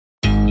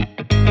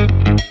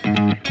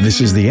This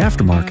is the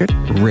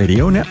Aftermarket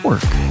Radio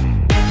Network.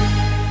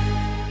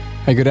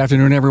 Hey, good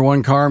afternoon,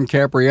 everyone. Carm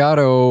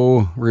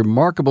Capriato,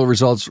 Remarkable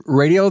Results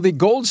Radio, the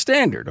gold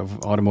standard of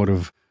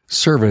automotive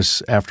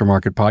service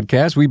aftermarket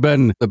podcast. We've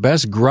been the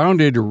best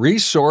grounded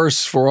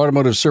resource for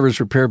automotive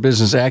service repair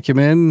business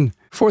acumen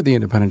for the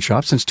independent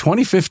shop since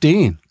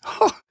 2015.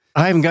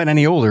 I haven't gotten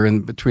any older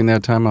in between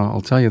that time,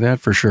 I'll tell you that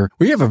for sure.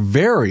 We have a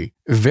very,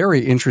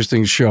 very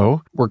interesting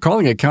show. We're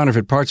calling it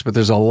Counterfeit Parts, but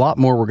there's a lot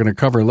more we're going to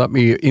cover. Let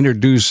me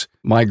introduce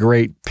my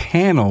great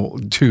panel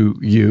to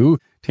you.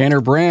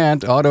 Tanner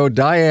Brandt, Auto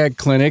Diag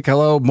Clinic.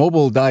 Hello,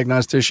 mobile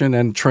diagnostician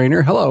and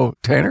trainer. Hello,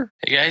 Tanner.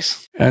 Hey,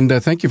 guys. And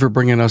thank you for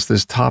bringing us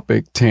this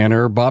topic,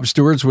 Tanner. Bob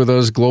Stewart's with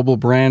us, Global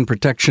Brand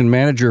Protection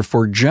Manager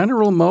for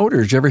General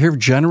Motors. You ever hear of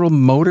General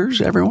Motors,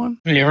 everyone?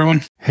 Hey,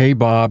 everyone. Hey,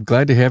 Bob.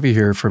 Glad to have you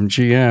here from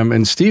GM.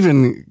 And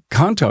Stephen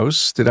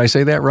Contos. Did I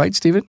say that right,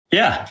 Stephen?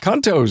 Yeah.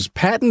 Contos,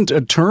 patent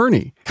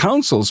attorney,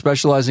 counsel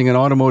specializing in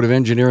automotive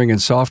engineering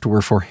and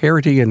software for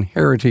Herity and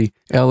Herity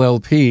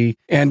LLP.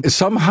 And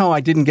somehow I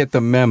didn't get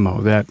the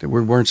memo that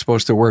we weren't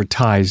supposed to wear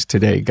ties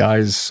today,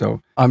 guys.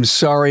 So I'm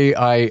sorry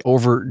I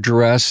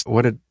overdressed.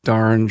 What a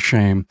darn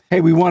shame.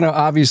 Hey, we want to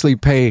obviously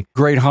pay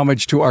great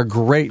homage to our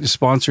great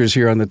sponsors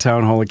here on the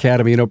Town Hall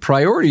Academy. You know,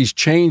 priorities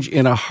change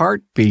in a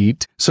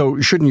heartbeat. So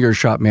shouldn't your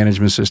shop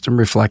management system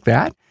reflect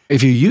that?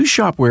 If you use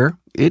Shopware,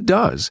 it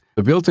does.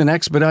 The built-in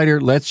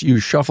expediter lets you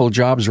shuffle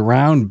jobs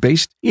around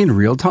based in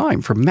real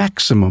time for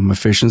maximum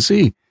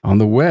efficiency. On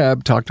the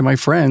web, talk to my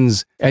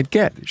friends at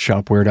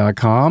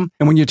getshopware.com.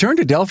 And when you turn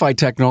to Delphi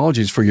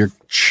Technologies for your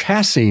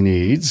chassis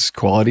needs,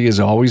 quality is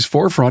always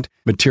forefront.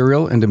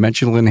 Material and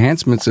dimensional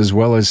enhancements, as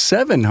well as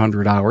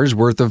 700 hours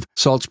worth of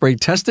salt spray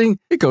testing,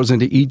 it goes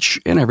into each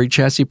and every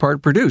chassis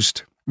part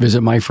produced.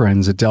 Visit my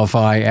friends at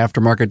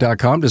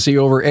DelphiAftermarket.com to see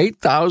over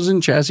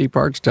 8,000 chassis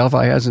parts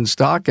Delphi has in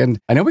stock. And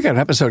I know we got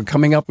an episode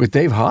coming up with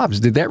Dave Hobbs.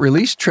 Did that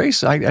release,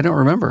 Trace? I don't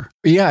remember.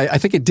 Yeah, I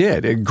think it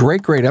did. A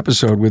great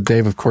episode with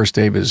Dave. Of course,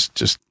 Dave is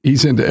just,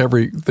 he's into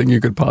everything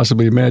you could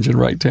possibly imagine,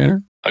 right,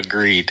 Tanner?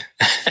 Agreed.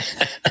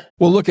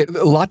 Well, look, a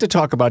lot to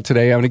talk about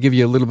today. I'm going to give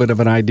you a little bit of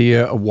an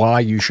idea of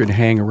why you should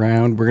hang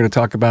around. We're going to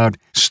talk about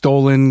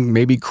stolen,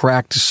 maybe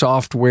cracked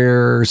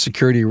software,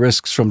 security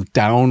risks from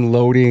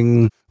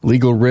downloading,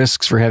 legal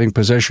risks for having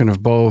possession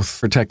of both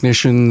for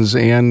technicians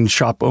and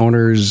shop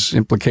owners,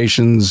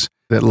 implications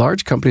that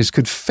large companies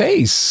could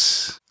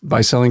face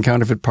by selling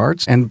counterfeit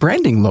parts and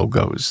branding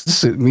logos.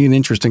 This is an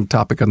interesting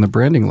topic on the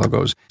branding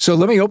logos. So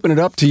let me open it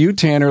up to you,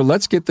 Tanner.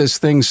 Let's get this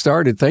thing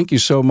started. Thank you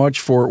so much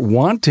for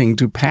wanting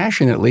to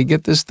passionately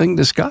get this thing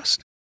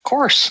discussed. Of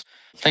course.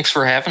 Thanks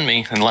for having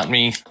me and letting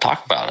me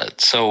talk about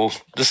it. So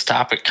this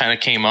topic kind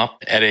of came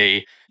up at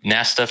a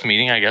NASTF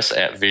meeting, I guess,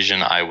 at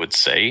Vision, I would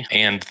say.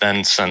 And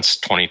then since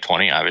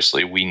 2020,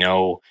 obviously, we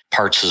know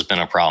parts has been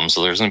a problem.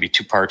 So there's going to be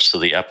two parts to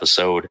the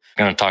episode.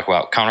 I'm going to talk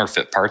about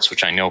counterfeit parts,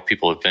 which I know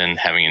people have been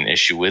having an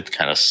issue with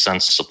kind of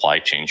since supply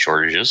chain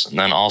shortages. And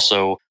then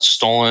also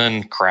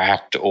stolen,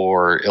 cracked,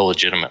 or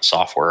illegitimate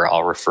software.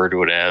 I'll refer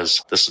to it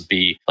as, this would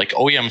be like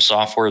OEM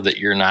software that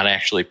you're not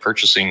actually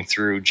purchasing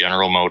through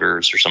General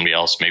Motors or somebody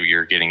else. Maybe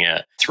you're getting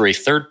it through a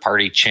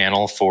third-party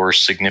channel for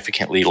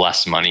significantly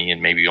less money,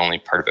 and maybe only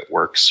part of it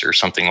works or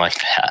something like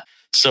that.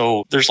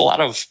 So there's a lot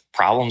of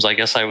problems, I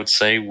guess I would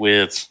say,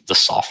 with the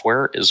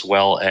software as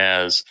well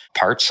as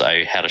parts.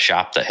 I had a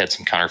shop that had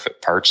some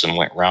counterfeit parts and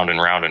went round and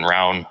round and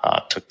round,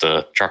 took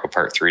the truck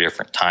apart 3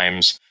 different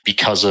times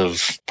because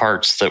of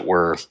parts that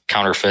were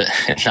counterfeit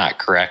and not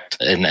correct,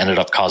 and ended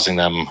up causing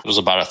them, it was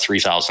about a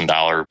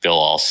 $3,000 bill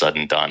all said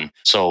and done.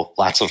 So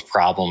lots of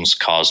problems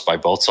caused by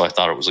both. So I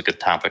thought it was a good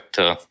topic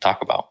to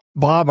talk about.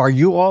 Bob, are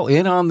you all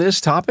in on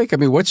this topic? I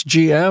mean, what's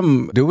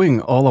GM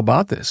doing all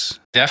about this?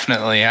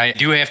 Definitely. I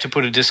do have to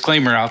put a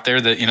disclaimer out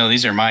there that,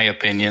 these are my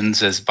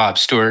opinions as Bob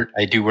Stewart.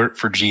 I do work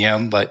for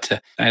GM,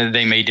 but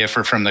they may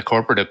differ from the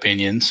corporate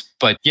opinions.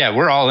 But yeah,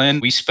 we're all in.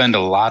 We spend a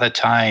lot of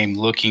time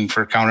looking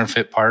for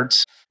counterfeit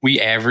parts.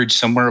 We average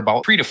somewhere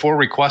about 3 to 4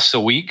 requests a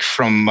week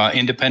from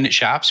independent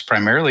shops,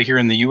 primarily here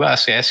in the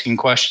U.S., asking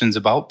questions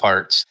about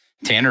parts.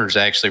 Tanner's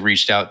actually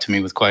reached out to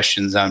me with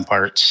questions on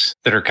parts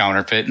that are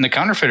counterfeit, and the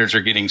counterfeiters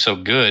are getting so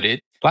good.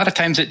 A lot of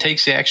times it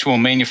takes the actual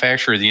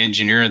manufacturer, the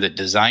engineer that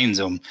designs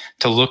them,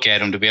 to look at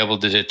them to be able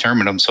to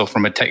determine them. So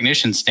from a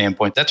technician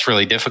standpoint, that's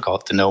really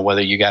difficult to know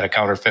whether you got a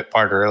counterfeit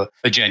part or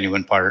a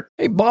genuine part.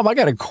 Hey, Bob, I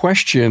got a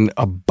question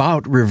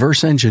about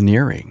reverse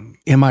engineering.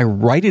 Am I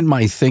right in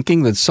my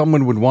thinking that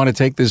someone would want to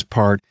take this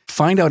part,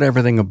 find out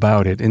everything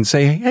about it, and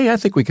say, hey, I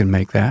think we can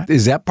make that?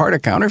 Is that part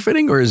of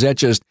counterfeiting, or is that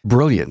just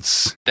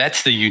brilliance?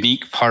 That's the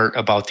unique part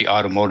about the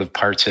automotive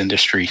parts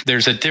industry.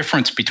 There's a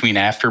difference between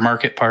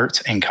aftermarket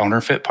parts and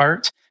counterfeit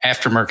parts.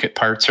 Aftermarket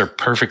parts are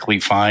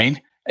perfectly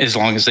fine as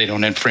long as they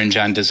don't infringe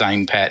on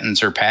design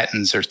patents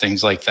or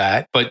things like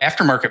that. But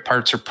aftermarket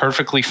parts are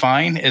perfectly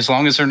fine as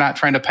long as they're not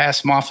trying to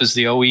pass them off as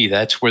the OE.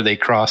 That's where they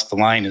cross the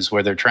line, is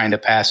where they're trying to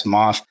pass them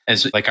off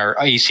as like our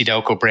AC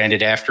Delco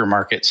branded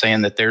aftermarket,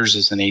 saying that theirs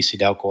is an AC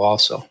Delco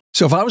also.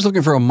 So if I was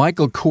looking for a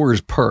Michael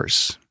Kors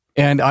purse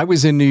and I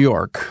was in New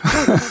York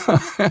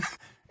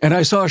And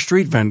I saw a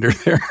street vendor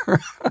there.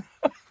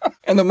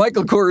 And the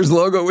Michael Kors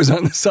logo was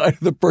on the side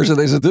of the person.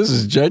 They said, this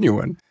is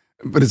genuine,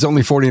 but it's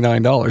only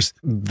 $49.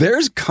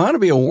 There's got to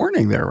be a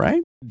warning there,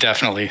 right?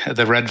 Definitely.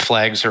 The red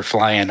flags are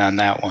flying on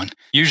that one.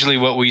 Usually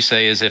what we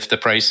say is if the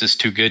price is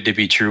too good to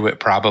be true, it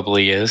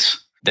probably is.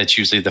 That's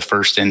usually the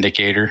first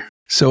indicator.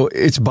 So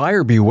it's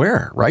buyer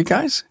beware, right,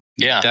 guys?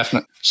 Yeah,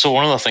 definitely. So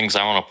one of the things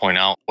I want to point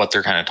out, what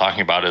they're kind of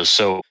talking about is,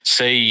 so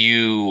say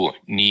you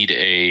need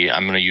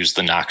I'm going to use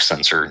the knock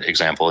sensor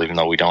example, even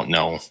though we don't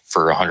know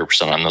for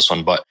 100% on this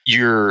one, but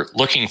you're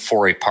looking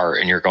for a part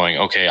and you're going,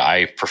 okay,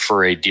 I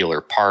prefer a dealer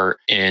part,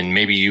 and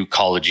maybe you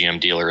call the GM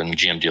dealer and the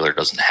GM dealer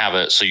doesn't have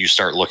it. So you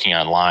start looking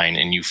online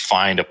and you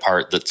find a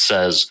part that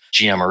says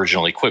GM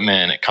original equipment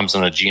and it comes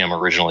in a GM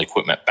original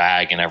equipment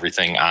bag and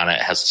everything on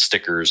it has the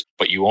stickers,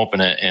 but you open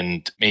it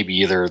and maybe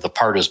either the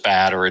part is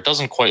bad or it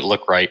doesn't quite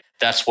look right.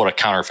 That's what a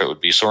counterfeit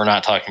would be. So we're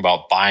not talking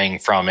about buying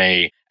from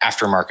a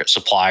aftermarket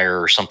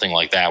supplier or something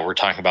like that. We're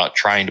talking about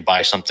trying to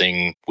buy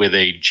something with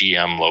a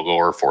GM logo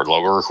or Ford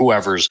logo or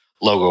whoever's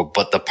logo,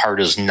 but the part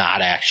is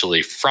not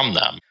actually from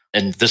them.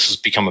 And this has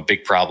become a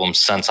big problem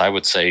since, I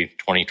would say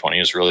 2020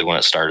 is really when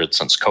it started,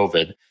 since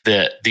COVID,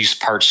 that these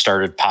parts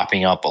started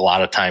popping up a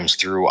lot of times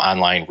through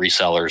online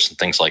resellers and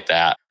things like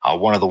that.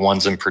 One of the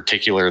ones in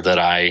particular that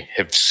I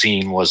have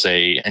seen was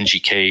a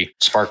NGK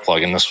spark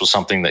plug. And this was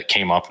something that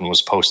came up and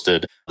was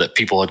posted that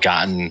people had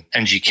gotten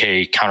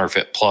NGK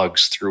counterfeit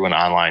plugs through an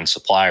online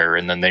supplier,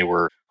 and then they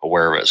were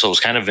aware of it. So it was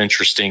kind of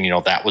interesting.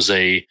 That was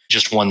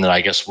just one that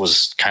I guess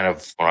was kind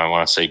of what I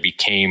want to say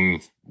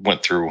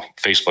went through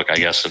Facebook, I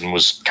guess, and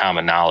was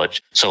common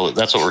knowledge. So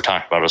that's what we're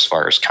talking about as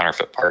far as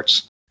counterfeit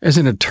parts. As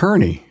an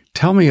attorney,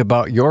 tell me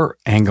about your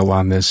angle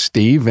on this,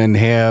 Steve, and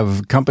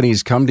have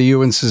companies come to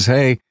you and says,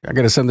 hey, I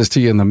got to send this to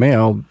you in the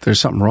mail. There's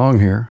something wrong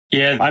here.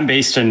 Yeah, I'm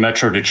based in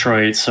Metro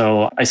Detroit,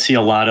 so I see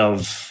a lot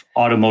of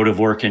automotive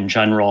work in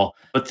general.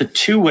 But the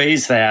two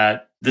ways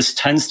that this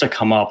tends to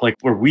come up, like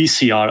where we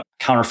see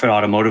counterfeit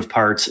automotive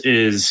parts,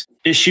 is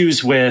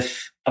issues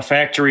with a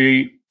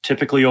factory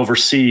typically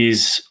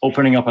overseas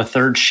opening up a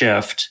third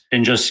shift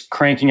and just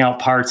cranking out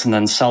parts and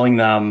then selling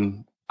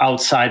them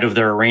outside of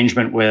their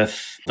arrangement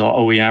with the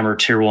OEM or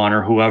tier one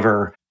or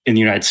whoever in the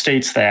United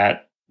States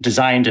that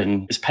designed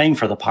and is paying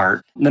for the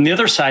part. And then the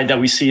other side that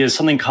we see is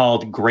something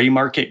called gray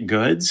market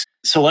goods.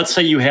 So let's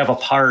say you have a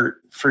part,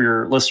 for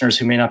your listeners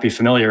who may not be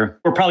familiar,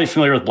 we're probably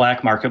familiar with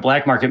black market.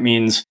 Black market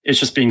means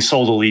it's just being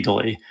sold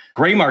illegally.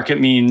 Gray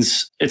market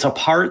means it's a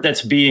part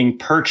that's being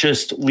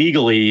purchased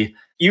legally,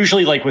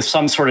 usually like with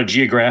some sort of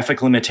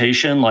geographic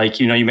limitation. Like,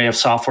 you may have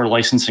software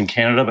licensed in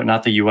Canada, but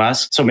not the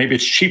US. So maybe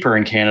it's cheaper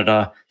in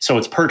Canada. So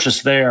it's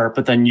purchased there,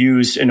 but then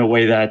used in a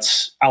way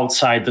that's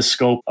outside the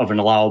scope of an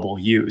allowable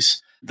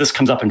use. This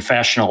comes up in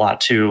fashion a lot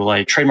too.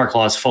 Like trademark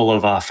law is full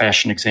of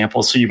fashion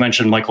examples. So you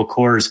mentioned Michael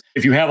Kors.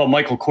 If you have a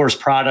Michael Kors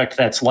product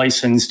that's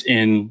licensed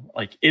in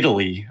like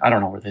Italy, I don't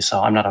know where they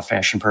sell. I'm not a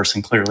fashion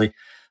person, clearly.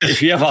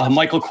 If you have a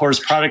Michael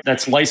Kors product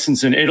that's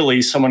licensed in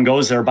Italy, someone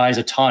goes there, buys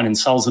a ton and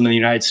sells them in the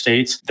United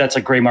States, that's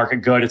a gray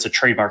market good. It's a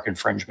trademark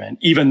infringement,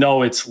 even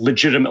though it's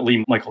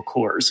legitimately Michael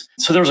Kors.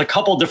 So there's a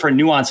couple different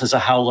nuances of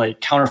how like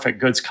counterfeit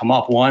goods come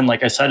up. One,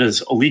 like I said,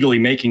 is illegally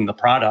making the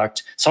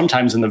product,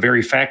 sometimes in the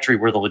very factory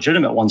where the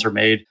legitimate ones are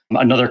made.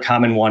 Another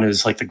common one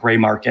is like the gray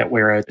market,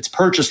 where it's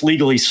purchased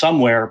legally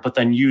somewhere, but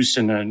then used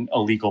in an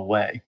illegal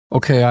way.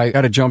 Okay, I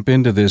got to jump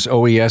into this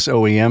OES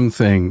OEM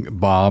thing,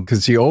 Bob,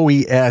 because the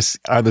OES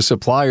are the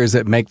suppliers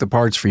that make the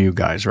parts for you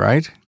guys,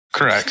 right?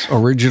 Correct.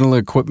 Original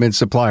equipment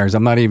suppliers.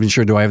 I'm not even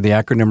sure, do I have the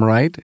acronym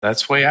right?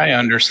 That's the way I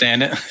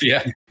understand it.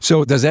 Yeah.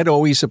 So does that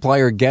OE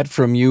supplier get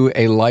from you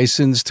a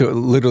license to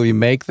literally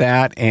make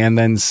that and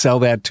then sell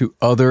that to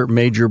other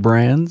major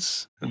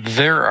brands?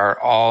 There are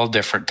all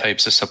different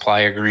types of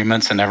supply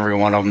agreements, and every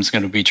one of them is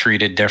going to be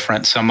treated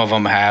different. Some of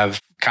them have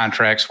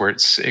contracts where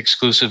it's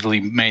exclusively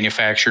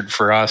manufactured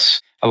for us.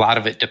 A lot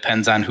of it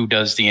depends on who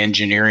does the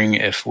engineering.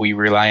 If we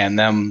rely on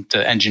them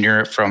to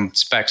engineer it from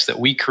specs that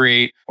we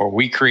create, or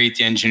we create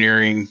the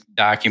engineering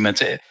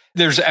documents,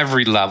 there's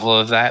every level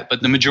of that,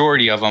 but the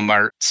majority of them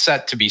are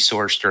set to be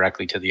sourced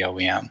directly to the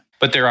OEM.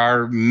 But there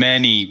are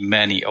many,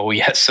 many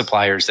OES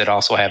suppliers that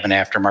also have an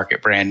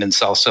aftermarket brand and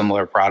sell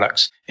similar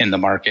products in the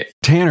market.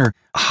 Tanner,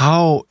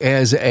 how,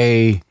 as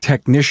a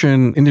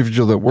technician,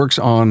 individual that works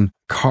on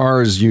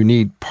cars, you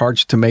need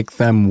parts to make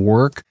them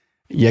work?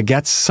 You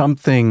get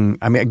something,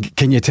 I mean,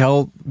 can you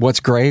tell what's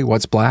gray,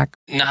 what's black?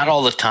 Not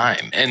all the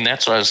time. And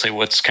that's what I would say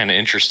what's kind of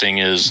interesting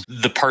is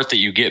the part that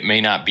you get may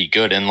not be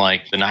good. And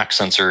like the knock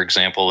sensor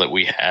example that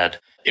we had,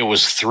 it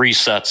was 3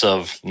 sets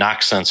of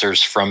knock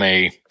sensors from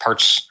a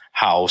parts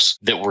house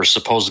that were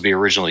supposed to be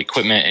original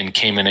equipment and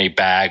came in a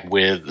bag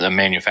with the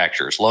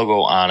manufacturer's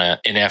logo on it.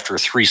 And after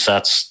 3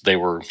 sets, they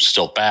were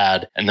still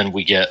bad. And then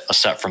we get a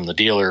set from the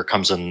dealer,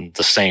 comes in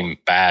the same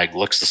bag,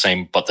 looks the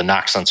same, but the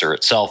knock sensor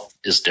itself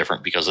is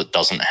different because it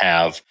doesn't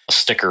have a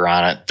sticker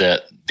on it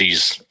that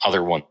these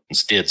other ones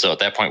did. So at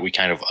that point, we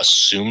kind of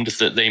assumed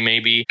that they may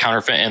be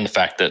counterfeit, and the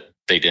fact that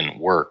they didn't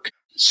work.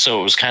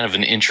 So it was kind of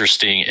an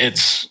interesting,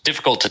 it's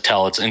difficult to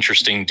tell. It's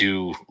interesting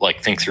to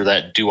think through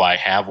that. Do I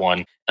have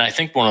one? And I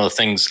think one of the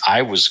things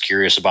I was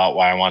curious about,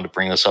 why I wanted to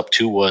bring this up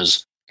too,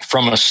 was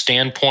from a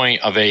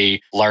standpoint of a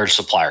large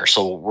supplier.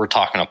 So we're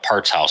talking a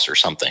parts house or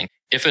something.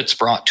 If it's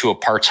brought to a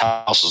parts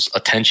house's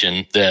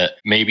attention that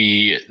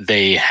maybe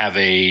they have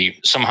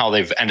somehow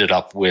they've ended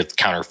up with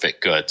counterfeit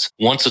goods,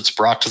 once it's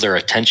brought to their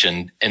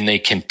attention and they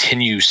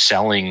continue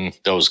selling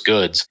those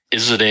goods,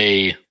 is it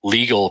a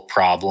legal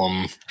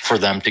problem for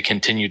them to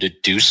continue to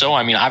do so?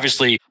 I mean,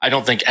 obviously, I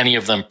don't think any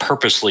of them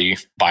purposely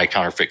buy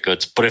counterfeit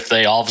goods, but if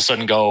they all of a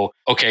sudden go,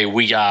 okay,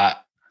 we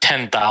got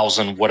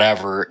 10,000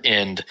 whatever,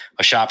 and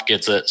a shop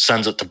gets it,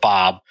 sends it to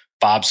Bob.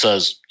 Bob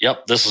says,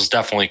 yep, this is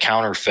definitely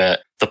counterfeit.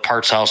 The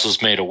parts house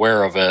is made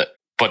aware of it,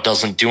 but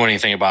doesn't do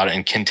anything about it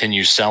and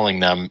continues selling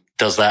them.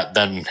 Does that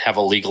then have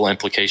a legal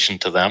implication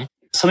to them?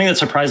 Something that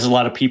surprises a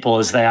lot of people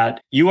is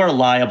that you are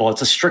liable.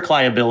 It's a strict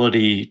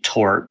liability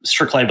tort.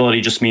 Strict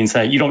liability just means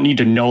that you don't need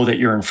to know that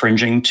you're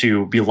infringing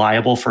to be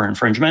liable for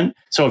infringement.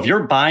 So if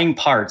you're buying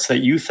parts that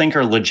you think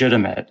are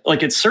legitimate,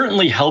 it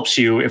certainly helps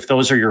you if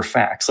those are your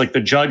facts. The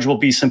judge will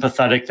be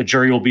sympathetic, the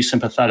jury will be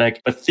sympathetic,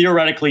 but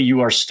theoretically you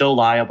are still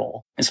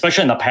liable,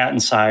 especially on the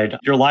patent side.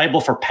 You're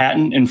liable for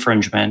patent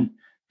infringement.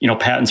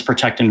 Patents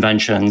protect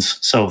inventions.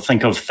 So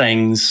think of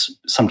things,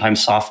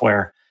 sometimes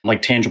software.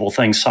 Like tangible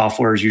things,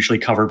 software is usually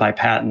covered by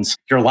patents.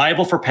 You're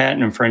liable for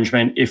patent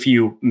infringement if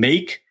you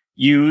make,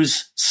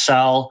 use,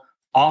 sell,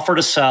 offer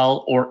to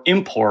sell, or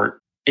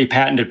import a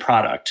patented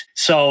product.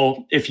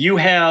 So if you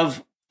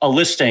have a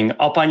listing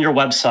up on your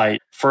website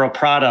for a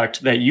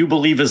product that you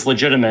believe is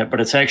legitimate,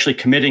 but it's actually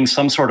committing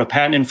some sort of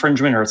patent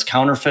infringement or it's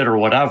counterfeit or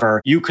whatever,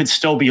 you could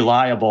still be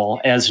liable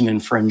as an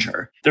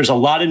infringer. There's a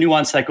lot of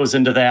nuance that goes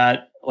into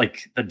that.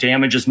 The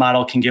damages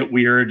model can get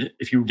weird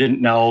if you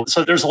didn't know.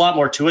 So there's a lot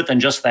more to it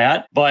than just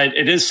that. But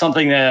it is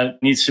something that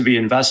needs to be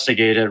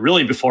investigated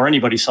really before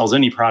anybody sells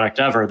any product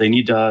ever. They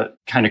need to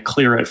kind of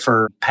clear it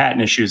for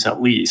patent issues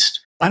at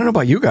least. I don't know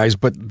about you guys,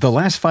 but the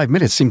last 5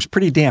 minutes seems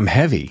pretty damn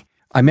heavy.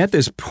 I'm at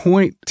this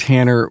point,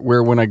 Tanner,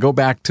 where when I go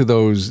back to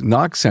those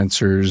knock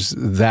sensors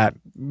that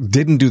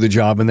didn't do the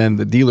job and then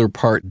the dealer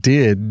part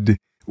did,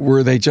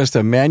 were they just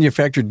a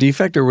manufactured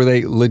defect or were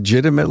they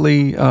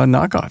legitimately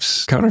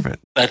knockoffs, counterfeit?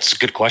 That's a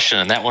good question.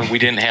 And that one we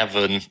didn't have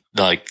a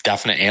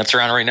definite answer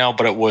on right now,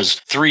 but it was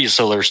 3.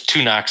 So there's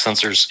 2 knock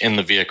sensors in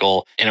the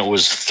vehicle, and it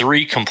was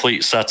 3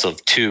 complete sets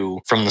of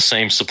 2 from the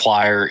same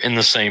supplier in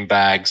the same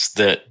bags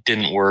that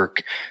didn't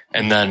work.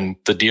 And then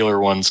the dealer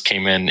ones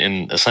came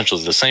in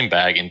essentially the same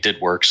bag and did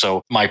work.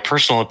 So my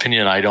personal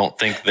opinion, I don't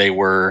think they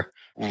were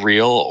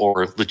real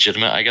or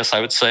legitimate, I guess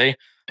I would say.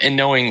 And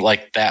knowing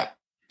that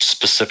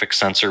specific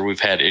sensor, we've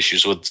had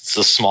issues with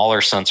the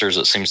smaller sensors.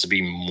 It seems to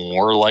be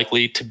more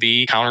likely to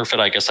be counterfeit.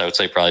 I guess I would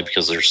say probably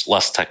because there's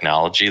less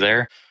technology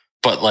there.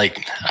 But I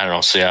don't know.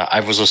 So yeah,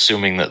 I was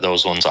assuming that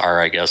those ones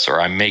are, I guess, or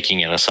I'm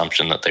making an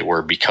assumption that they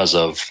were because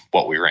of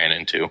what we ran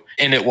into.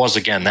 And it was,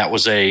 again, that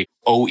was a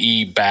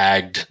OE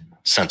bagged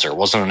sensor. It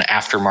wasn't an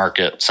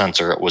aftermarket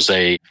sensor. It was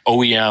a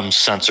OEM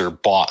sensor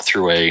bought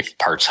through a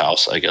parts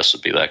house, I guess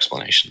would be the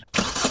explanation.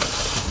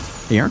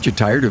 Hey, aren't you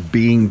tired of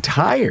being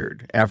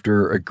tired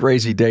after a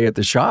crazy day at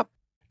the shop?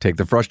 Take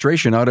the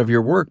frustration out of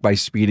your work by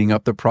speeding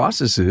up the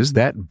processes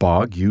that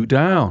bog you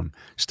down.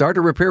 Start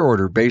a repair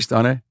order based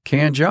on a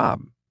canned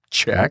job.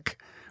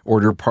 Check.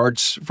 Order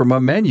parts from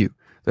a menu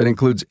that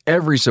includes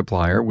every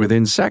supplier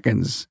within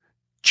seconds.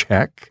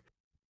 Check.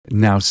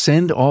 Now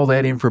send all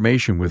that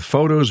information with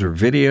photos or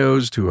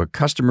videos to a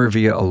customer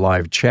via a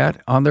live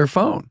chat on their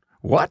phone.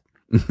 What?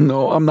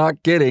 No, I'm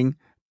not kidding.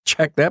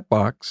 Check that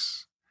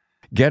box.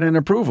 Get an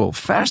approval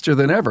faster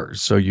than ever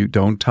so you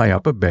don't tie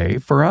up a bay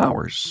for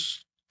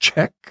hours.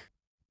 Check.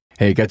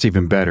 Hey, it gets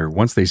even better.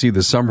 Once they see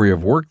the summary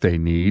of work they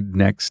need,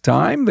 next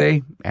time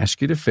they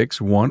ask you to fix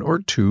 1 or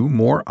 2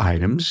 more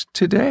items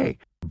today.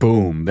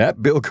 Boom,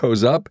 that bill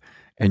goes up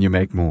and you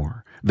make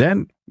more.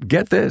 Then,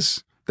 get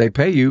this, they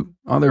pay you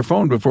on their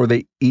phone before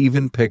they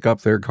even pick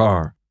up their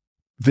car.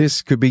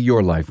 This could be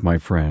your life, my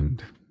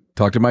friend.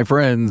 Talk to my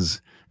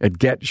friends at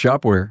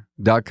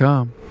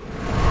getshopware.com.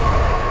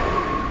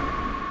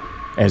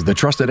 As the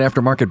trusted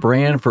aftermarket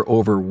brand for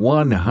over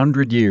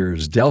 100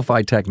 years,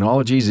 Delphi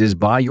Technologies is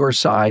by your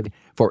side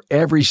for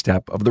every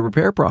step of the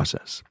repair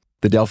process.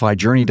 The Delphi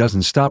journey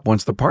doesn't stop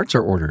once the parts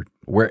are ordered.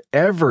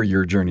 Wherever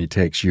your journey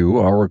takes you,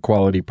 our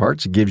quality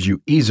parts gives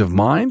you ease of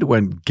mind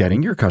when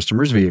getting your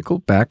customer's vehicle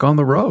back on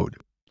the road.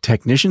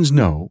 Technicians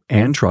know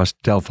and trust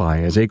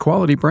Delphi as a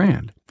quality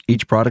brand.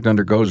 Each product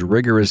undergoes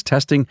rigorous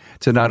testing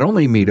to not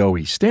only meet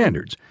OE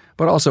standards,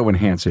 but also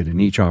enhance it in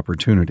each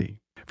opportunity.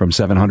 From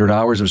 700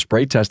 hours of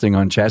spray testing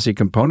on chassis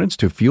components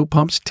to fuel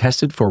pumps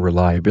tested for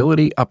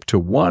reliability up to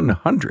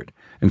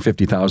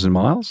 150,000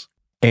 miles.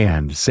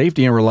 And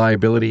safety and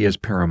reliability is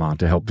paramount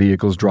to help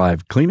vehicles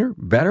drive cleaner,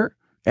 better,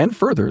 and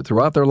further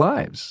throughout their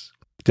lives.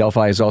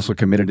 Delphi is also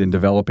committed in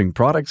developing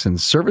products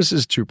and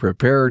services to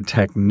prepare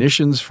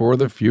technicians for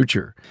the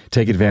future.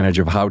 Take advantage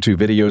of how-to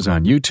videos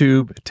on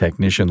YouTube,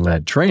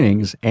 technician-led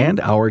trainings, and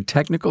our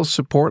technical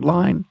support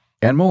line,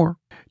 and more.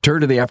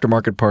 Turn to the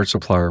aftermarket parts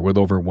supplier with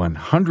over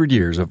 100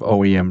 years of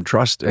OEM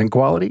trust and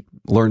quality.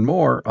 Learn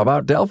more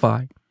about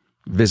Delphi.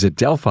 Visit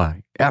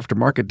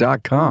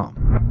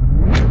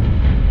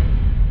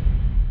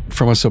DelphiAftermarket.com.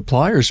 From a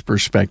supplier's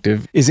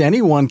perspective, is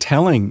anyone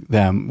telling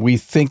them we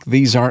think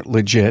these aren't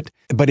legit?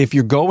 But if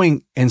you're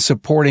going and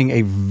supporting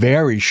a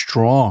very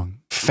strong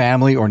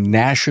family or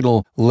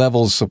national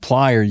level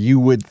supplier, you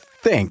would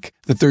think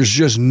that there's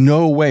just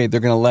no way they're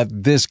going to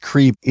let this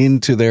creep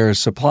into their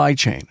supply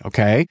chain,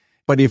 okay?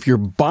 But if you're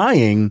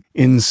buying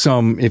in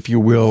some, if you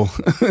will,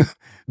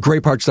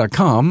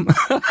 grayparts.com,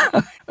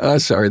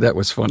 sorry, that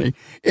was funny.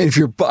 If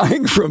you're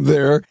buying from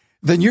there,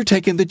 then you're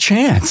taking the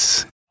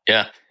chance.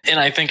 Yeah. And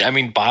I think,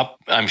 Bob,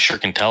 I'm sure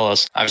can tell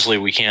us, obviously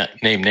we can't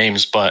name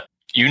names, but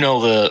you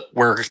know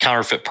where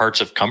counterfeit parts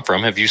have come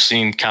from. Have you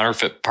seen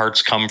counterfeit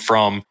parts come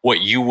from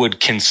what you would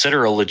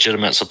consider a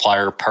legitimate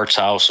supplier, parts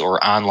house,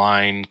 or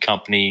online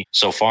company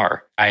so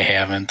far? I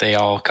haven't. They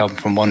all come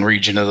from one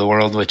region of the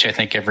world, which I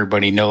think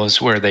everybody knows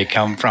where they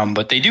come from,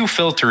 but they do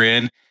filter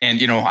in. And,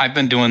 I've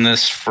been doing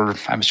this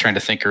I was trying to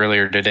think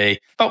earlier today,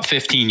 about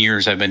 15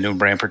 years I've been doing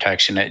brand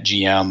protection at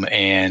GM.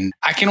 And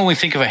I can only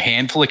think of a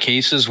handful of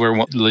cases where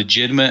a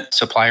legitimate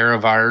supplier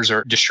of ours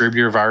or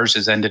distributor of ours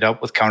has ended up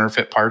with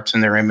counterfeit parts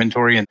in their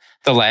inventory. And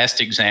the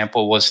last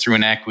example was through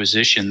an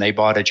acquisition. They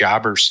bought a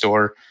jobber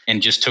store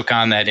and just took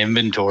on that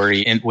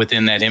inventory. And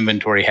within that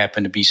inventory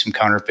happened to be some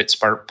counterfeit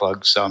spark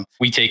plugs.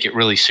 We take it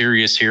really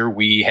serious here.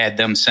 We had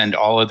them send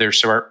all of their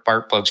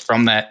spark plugs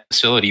from that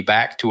facility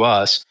back to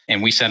us,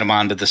 and we sent them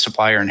on to the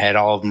supplier and had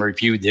all of them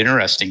reviewed. The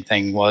interesting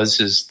thing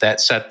is that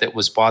set that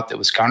was bought that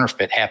was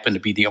counterfeit happened to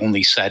be the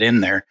only set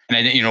in there.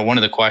 And one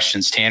of the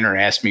questions Tanner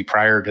asked me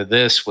prior to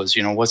this was,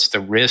 what's the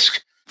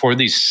risk for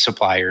these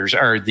suppliers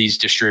or these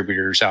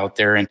distributors out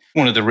there? And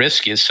one of the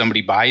risks is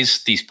somebody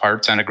buys these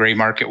parts on a gray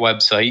market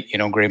website,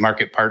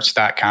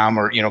 graymarketparts.com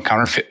or,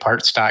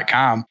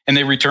 counterfeitparts.com, and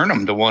they return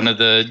them to one of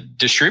the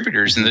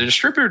distributors. And the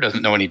distributor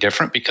doesn't know any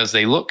different because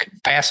they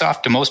pass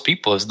off to most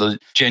people as the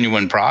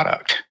genuine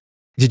product.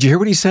 Did you hear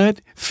what he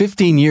said?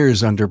 15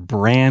 years under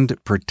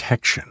brand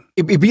protection.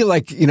 It'd be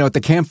like, at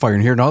the campfire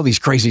and hearing all these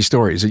crazy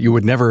stories that you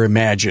would never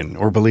imagine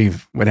or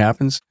believe what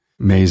happens.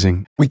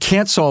 Amazing. We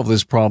can't solve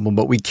this problem,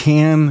 but we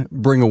can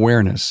bring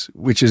awareness,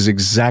 which is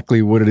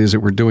exactly what it is that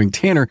we're doing.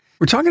 Tanner,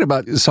 we're talking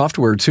about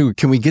software too.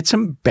 Can we get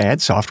some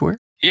bad software?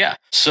 Yeah.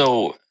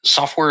 So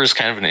software is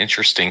kind of an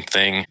interesting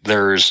thing.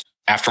 There's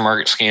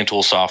aftermarket scan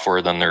tool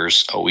software, then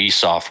there's OE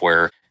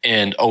software.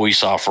 And OE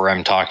software,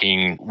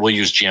 we'll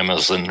use GM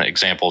as an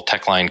example,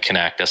 TechLine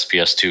Connect,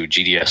 SPS2,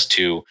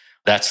 GDS2.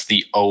 That's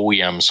the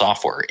OEM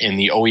software. And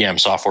the OEM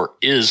software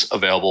is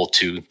available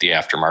to the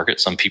aftermarket.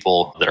 Some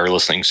people that are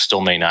listening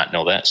still may not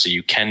know that. So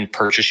you can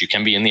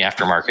be in the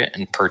aftermarket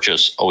and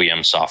purchase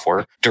OEM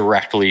software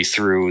directly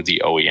through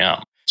the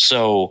OEM.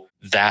 So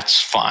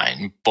that's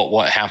fine. But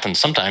what happens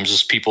sometimes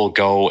is people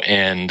go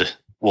and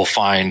will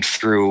find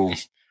through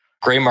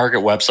gray market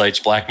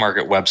websites, black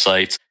market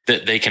websites,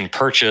 that they can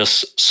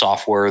purchase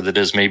software that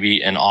is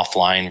maybe an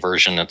offline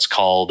version, it's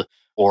called,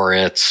 or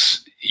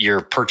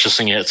you're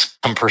purchasing it.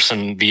 Some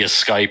person via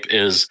Skype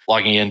is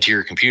logging into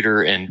your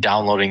computer and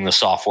downloading the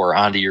software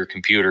onto your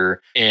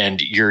computer,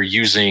 and you're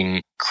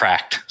using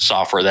cracked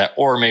software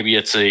or maybe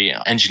it's a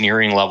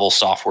engineering level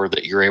software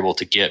that you're able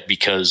to get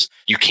because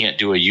you can't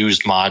do a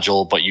used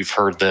module, but you've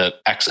heard that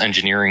X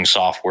engineering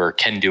software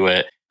can do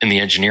it. And the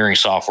engineering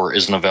software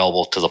isn't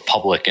available to the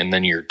public. And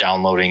then you're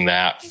downloading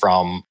that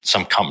from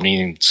some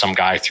company, some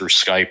guy through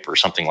Skype or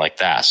something like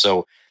that.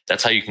 So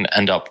that's how you can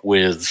end up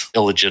with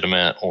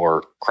illegitimate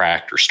or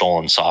cracked or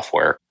stolen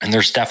software. And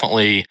there's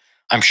definitely,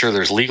 I'm sure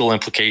there's legal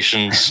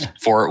implications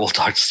for it. We'll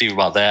talk to Steve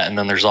about that. And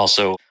then there's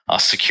also a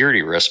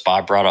security risk.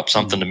 Bob brought up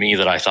something to me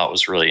that I thought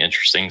was really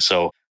interesting.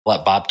 So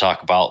let Bob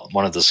talk about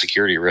one of the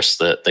security risks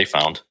that they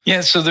found.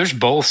 Yeah, so there's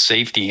both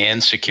safety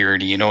and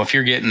security. If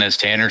you're getting, as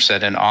Tanner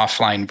said, an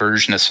offline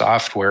version of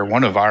software,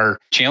 one of our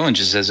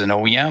challenges as an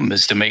OEM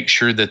is to make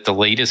sure that the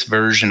latest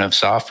version of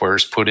software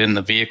is put in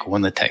the vehicle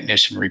when the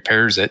technician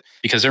repairs it,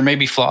 because there may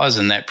be flaws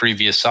in that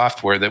previous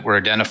software that were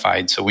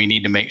identified. So we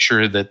need to make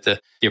sure that the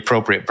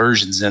appropriate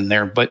version's in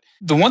there. But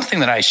the one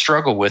thing that I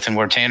struggle with, and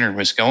where Tanner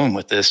was going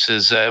with this,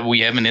 is we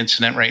have an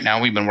incident right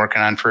now we've been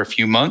working on for a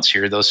few months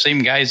here. Those same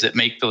guys that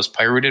make those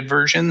pirated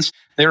versions,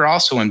 they're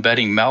also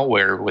embedding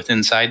malware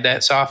inside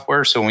that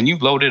software. So when you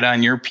load it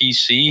on your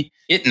PC,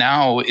 it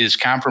now is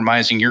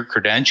compromising your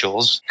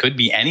credentials. Could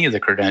be any of the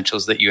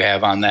credentials that you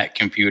have on that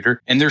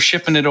computer, and they're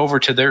shipping it over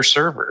to their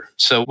server.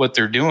 So what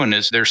they're doing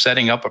is they're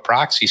setting up a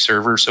proxy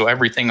server, so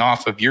everything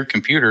off of your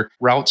computer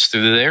routes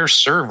through their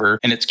server,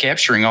 and it's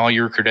capturing all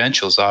your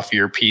credentials off of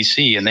your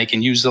PC, and they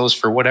can use those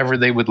for whatever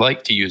they would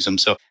like to use them.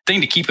 So the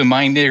thing to keep in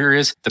mind there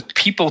is the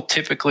people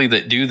typically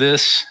that do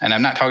this, and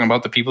I'm not talking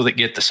about the people that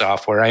get the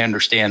software. I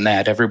understand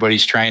that.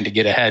 Everybody's trying to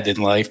get ahead in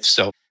life,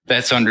 so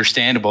that's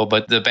understandable.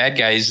 But the bad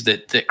guys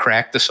that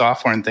crack the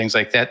software and things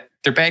like that,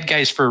 they're bad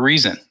guys for a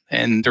reason.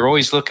 And they're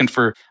always looking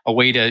for a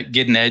way to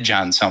get an edge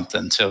on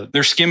something. So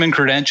they're skimming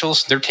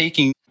credentials. They're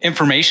taking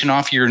information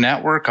off your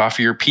network, off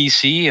your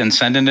PC, and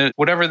sending it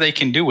whatever they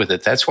can do with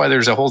it. That's why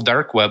there's a whole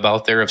dark web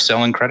out there of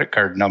selling credit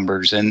card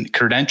numbers and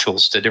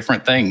credentials to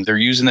different things. They're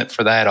using it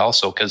for that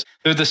also because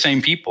they're the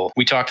same people.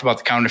 We talked about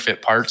the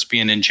counterfeit parts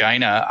being in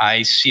China.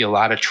 I see a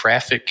lot of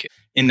traffic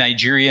in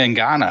Nigeria and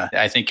Ghana.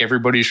 I think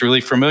everybody's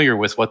really familiar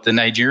with what the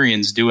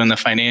Nigerians do in the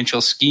financial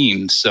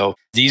schemes. So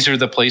these are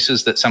the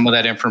places that some of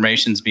that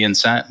information is being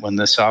sent when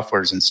the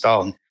software is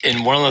installed.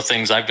 And one of the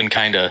things I've been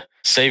kind of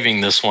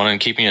saving this one and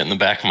keeping it in the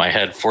back of my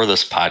head for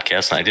this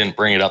podcast, and I didn't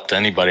bring it up to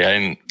anybody. I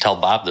didn't tell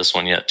Bob this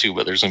one yet too,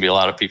 but there's going to be a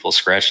lot of people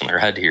scratching their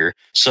head here.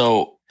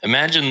 So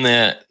imagine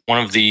that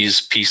one of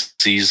these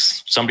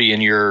PCs, somebody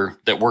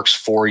that works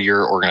for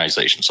your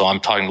organization. So I'm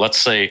talking, let's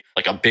say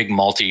like a big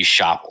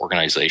multi-shop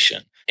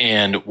organization.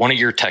 And one of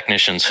your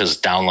technicians has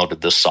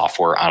downloaded this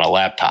software on a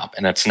laptop,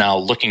 and it's now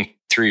looking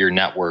through your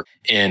network,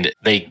 and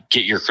they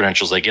get your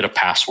credentials, they get a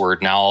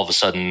password. Now all of a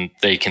sudden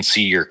they can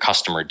see your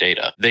customer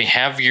data. They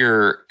have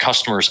your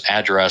customer's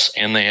address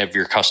and they have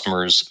your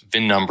customer's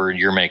VIN number and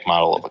your make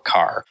model of a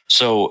car.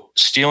 So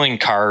stealing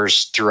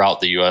cars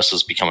throughout the US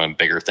has become a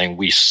bigger thing.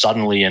 We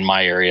suddenly in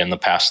my area in the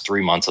past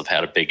 3 months have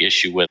had a big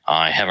issue with,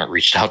 I haven't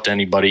reached out to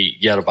anybody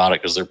yet about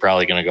it because they're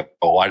probably going to go,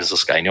 oh, why does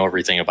this guy know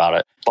everything about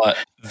it? But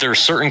there's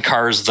certain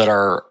cars that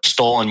are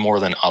stolen more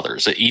than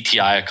others. At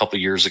ETI a couple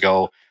of years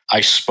ago, I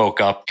spoke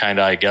up kind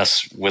of, I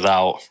guess,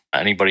 without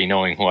anybody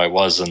knowing who I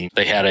was. And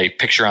they had a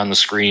picture on the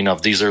screen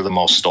of these are the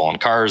most stolen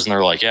cars. And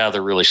they're like, yeah,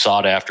 they're really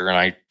sought after. And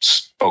I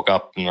spoke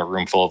up in a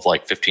room full of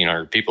like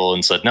 1,500 people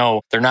and said, no,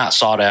 they're not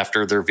sought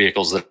after. They're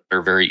vehicles that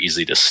are very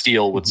easy to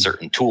steal with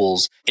certain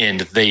tools.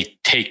 And they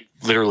take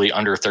literally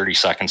under 30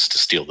 seconds to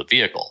steal the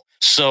vehicle.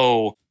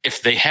 So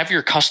if they have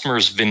your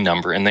customer's VIN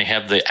number and they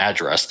have the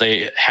address,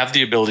 they have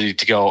the ability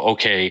to go,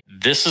 okay,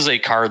 this is a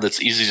car that's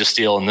easy to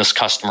steal and this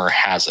customer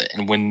has it.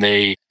 And when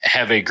they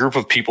have a group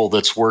of people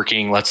that's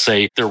working, let's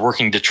say they're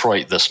working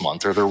Detroit this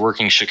month or they're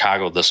working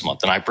Chicago this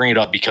month. And I bring it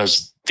up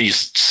because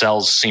these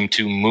cells seem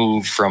to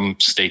move from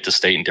state to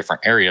state in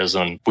different areas.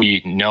 And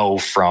we know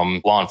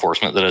from law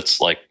enforcement that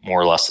it's like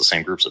more or less the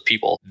same groups of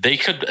people. They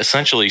could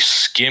essentially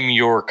skim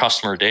your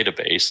customer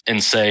database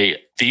and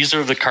say, these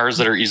are the cars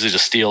that are easy to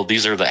steal.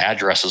 These are the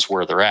addresses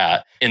where they're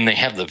at. And they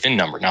have the VIN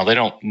number. Now, they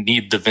don't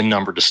need the VIN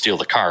number to steal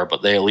the car,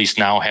 but they at least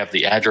now have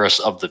the address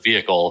of the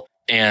vehicle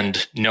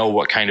and know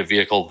what kind of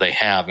vehicle they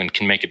have and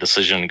can make a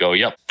decision and go,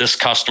 yep, this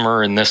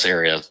customer in this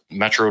area,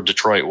 Metro,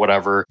 Detroit,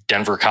 whatever,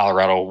 Denver,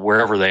 Colorado,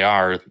 wherever they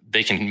are,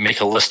 they can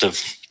make a list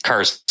of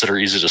cars that are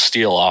easy to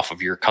steal off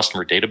of your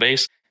customer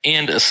database.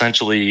 And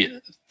essentially,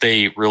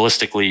 they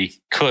realistically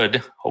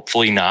could,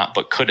 hopefully not,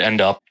 but could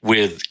end up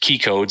with key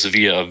codes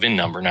via a VIN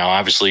number. Now,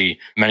 obviously,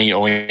 many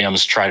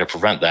OEMs try to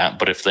prevent that,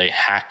 but if they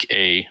hack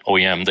a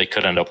OEM, they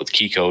could end up with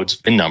key codes,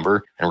 VIN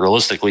number, and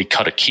realistically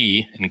cut a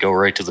key and go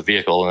right to the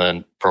vehicle and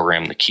then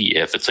program the key.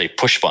 If it's a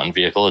push button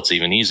vehicle, it's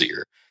even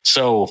easier.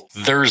 So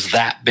there's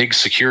that big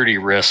security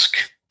risk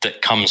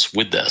that comes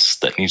with this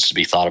that needs to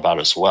be thought about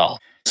as well.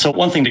 So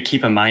one thing to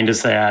keep in mind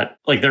is that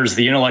like there's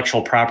the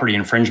intellectual property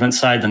infringement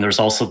side, then there's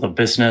also the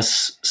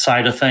business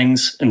side of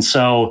things. And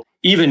so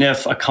even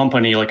if a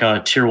company like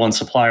a tier one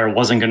supplier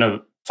wasn't going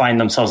to find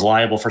themselves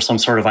liable for some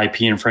sort of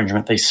IP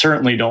infringement, they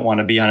certainly don't want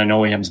to be on an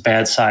OEM's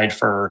bad side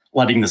for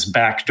letting this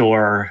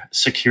backdoor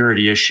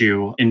security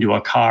issue into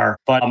a car.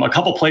 But a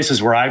couple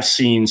places where I've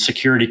seen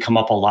security come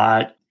up a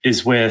lot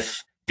is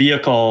with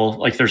vehicle,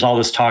 like there's all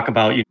this talk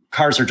about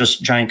cars are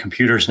just giant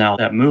computers now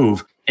that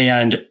move.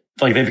 And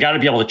like they've got to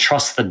be able to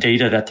trust the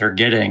data that they're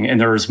getting. And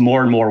there's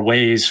more and more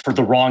ways for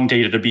the wrong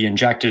data to be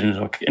injected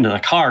into the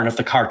car. And if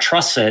the car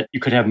trusts it,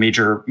 you could have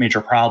major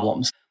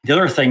problems. The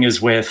other thing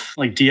is with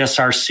like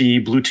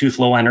DSRC, Bluetooth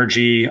low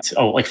energy,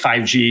 like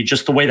 5G,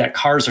 just the way that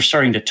cars are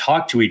starting to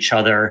talk to each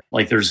other.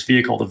 Like there's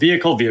vehicle to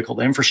vehicle, vehicle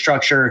to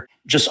infrastructure,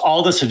 just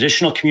all this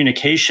additional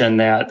communication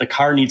that the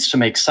car needs to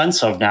make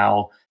sense of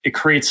now. It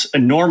creates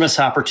enormous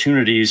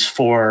opportunities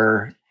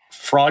for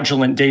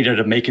fraudulent data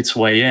to make its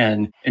way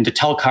in and to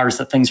tell cars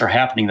that things are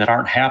happening that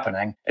aren't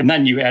happening. And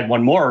then you add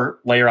one more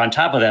layer on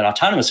top of that,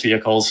 autonomous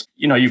vehicles.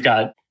 You've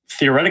got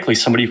theoretically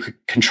somebody who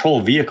could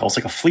control vehicles,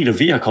 like a fleet of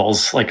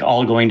vehicles, like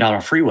all going down a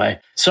freeway.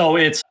 So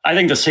I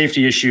think the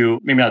safety issue,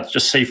 maybe not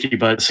just safety,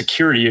 but the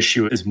security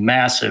issue is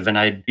massive. And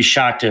I'd be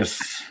shocked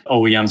if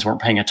OEMs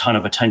weren't paying a ton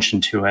of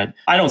attention to it.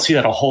 I don't see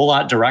that a whole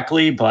lot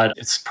directly, but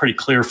it's pretty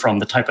clear from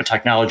the type of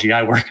technology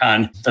I work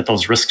on that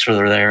those risks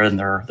are there and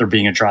they're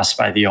being addressed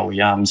by the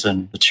OEMs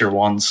and the tier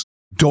ones.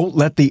 Don't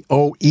let the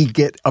OE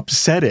get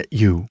upset at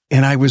you.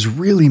 And I was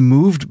really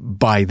moved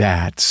by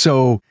that.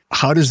 So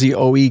how does the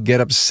OE get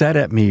upset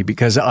at me?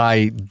 Because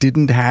I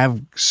didn't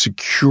have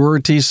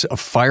security, a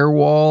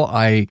firewall.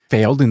 I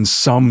failed in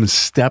some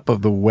step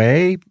of the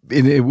way.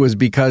 And it was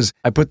because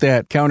I put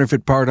that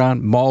counterfeit part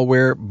on,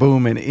 malware,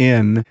 boom, and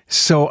in.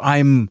 So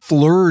I'm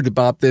floored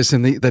about this.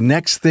 And the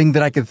next thing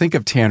that I can think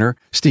of, Tanner,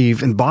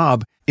 Steve, and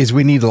Bob, is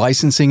we need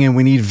licensing and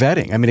we need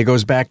vetting. I mean, it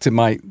goes back to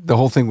the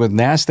whole thing with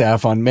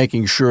NASDAQ on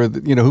making sure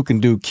that, who can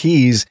do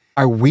keys.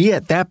 Are we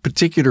at that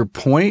particular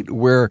point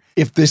where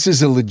if this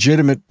is a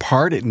legitimate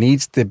part, it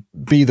needs to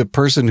be the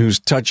person who's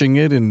touching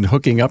it and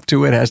hooking up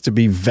to it has to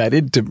be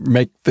vetted to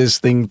make this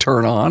thing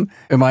turn on?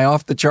 Am I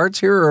off the charts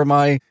here, or am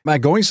I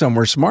going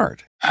somewhere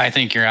smart? I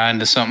think you're on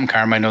to something,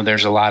 Carm. I know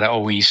there's a lot of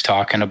OEs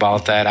talking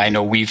about that. I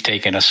know we've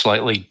taken a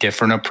slightly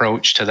different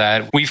approach to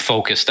that. We've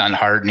focused on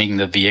hardening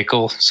the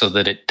vehicle so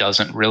that it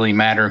doesn't really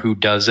matter who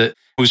does it,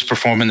 who's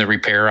performing the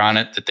repair on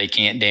it, that they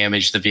can't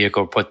damage the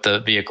vehicle or put the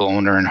vehicle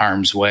owner in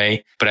harm's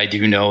way. But I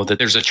do know that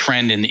there's a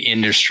trend in the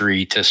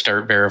industry to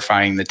start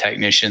verifying the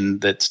technician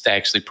that's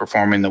actually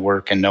performing the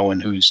work and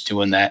knowing who's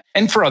doing that.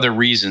 And for other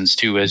reasons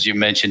too, as you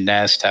mentioned,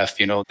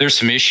 NASTEF, there's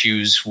some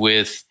issues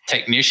with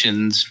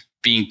technicians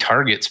being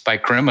targets by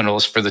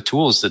criminals for the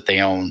tools that they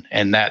own.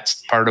 And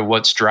that's part of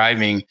what's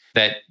driving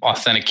that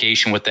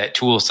authentication with that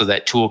tool, so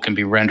that tool can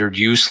be rendered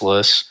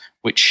useless,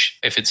 which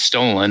if it's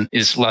stolen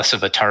is less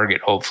of a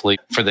target, hopefully,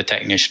 for the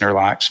technician or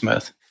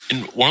locksmith.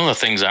 And one of the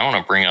things I want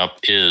to bring up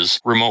is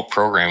remote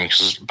programming,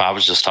 because Bob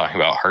was just talking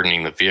about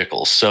hardening the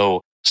vehicle.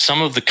 So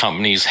some of the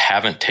companies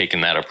haven't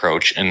taken that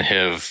approach and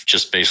have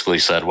just basically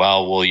said,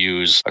 well, we'll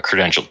use a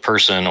credentialed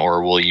person,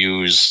 or we'll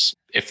use,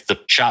 if the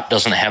shop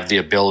doesn't have the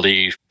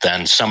ability,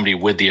 then somebody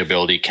with the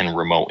ability can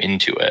remote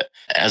into it.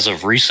 As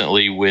of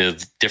recently,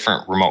 with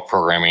different remote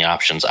programming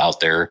options out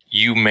there,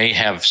 you may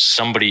have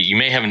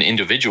an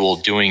individual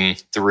doing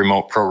the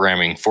remote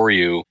programming for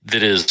you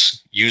that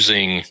is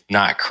using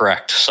not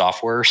correct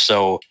software.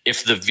 So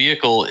if the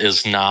vehicle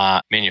is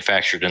not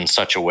manufactured in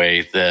such a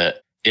way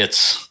that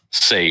it's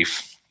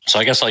safe, so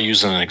I guess I'll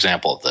use an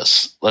example of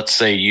this. Let's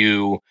say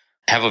you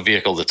have a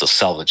vehicle that's a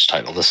salvage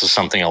title. This is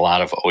something a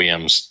lot of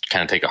OEMs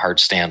kind of take a hard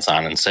stance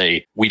on and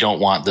say, we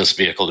don't want this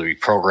vehicle to be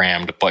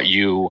programmed, but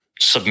you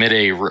submit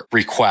a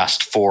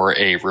request for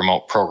a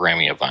remote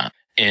programming event.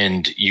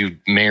 And you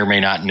may or may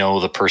not know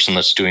the person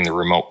that's doing the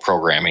remote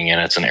programming,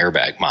 and it's an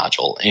airbag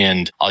module.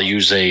 And I'll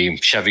use a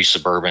Chevy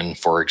Suburban,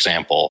 for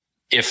example.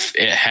 If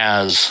it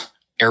has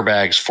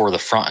airbags for the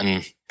front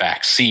and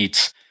back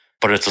seats,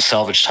 but it's a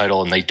salvage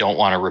title and they don't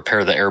want to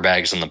repair the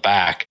airbags in the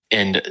back,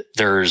 and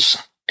there's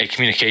a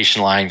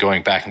communication line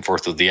going back and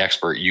forth with the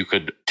expert, you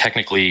could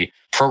technically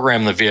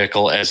program the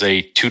vehicle as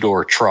a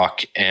two-door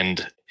truck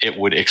and it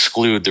would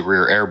exclude the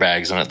rear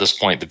airbags. And at this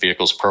point, the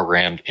vehicle's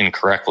programmed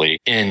incorrectly.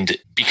 And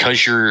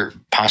because you're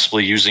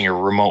possibly using a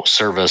remote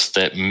service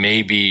that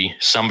maybe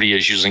somebody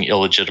is using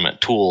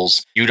illegitimate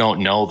tools, you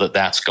don't know that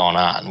that's gone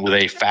on. With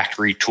a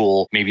factory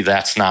tool, maybe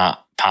that's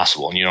not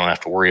possible and you don't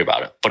have to worry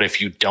about it. But if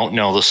you don't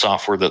know the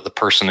software that the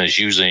person is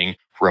using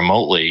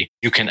remotely,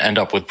 you can end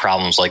up with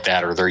problems like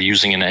that, or they're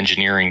using an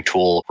engineering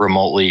tool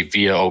remotely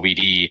via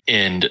OBD,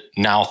 and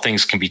now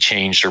things can be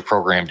changed or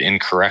programmed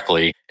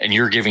incorrectly, and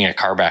you're giving a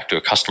car back to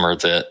a customer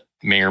that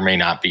may or may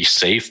not be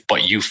safe,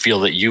 but you feel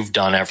that you've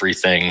done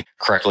everything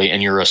correctly,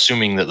 and you're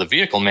assuming that the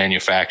vehicle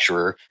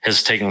manufacturer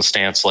has taken the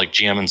stance like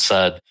GM and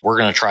said, we're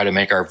going to try to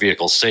make our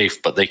vehicles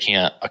safe, but they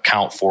can't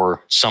account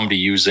for somebody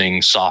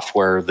using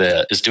software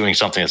that is doing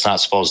something it's not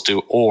supposed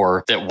to,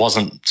 or that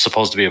wasn't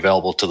supposed to be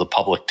available to the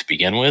public to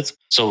begin with.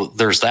 So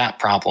there's that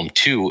problem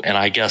too. And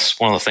I guess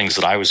one of the things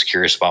that I was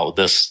curious about with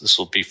this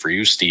will be for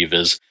you, Steve,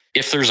 is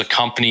if there's a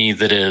company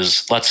that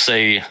is, let's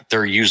say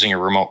they're using a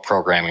remote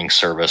programming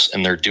service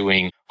and they're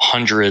doing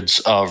hundreds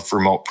of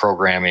remote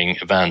programming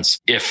events,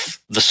 if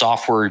the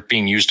software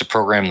being used to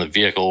program the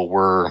vehicle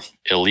were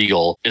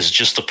illegal, is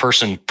just the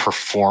person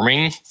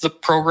performing the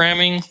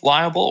programming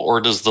liable, or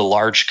does the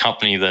large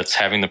company that's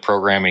having the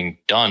programming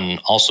done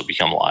also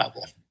become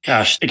liable?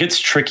 Gosh, it gets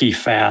tricky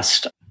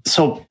fast.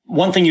 So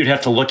one thing you'd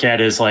have to look at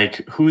is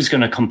like, who's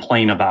going to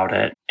complain about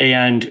it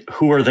and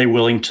who are they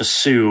willing to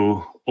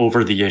sue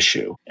over the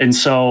issue? And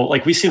so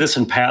like we see this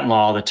in patent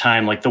law all the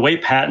time, like the way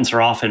patents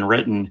are often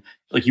written,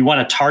 like you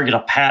want to target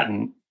a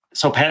patent.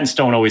 So patents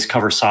don't always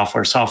cover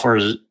software. Software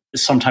is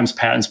sometimes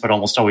patents, but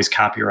almost always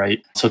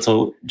copyright. So it's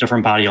a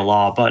different body of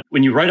law. But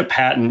when you write a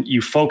patent,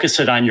 you focus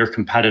it on your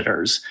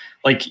competitors.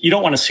 Like you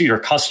don't want to sue your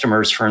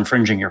customers for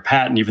infringing your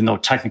patent, even though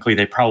technically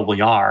they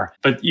probably are,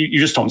 but you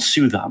just don't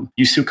sue them.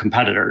 You sue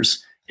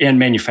competitors and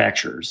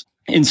manufacturers.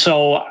 And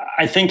so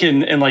I think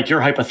in like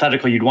your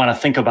hypothetical, you'd want to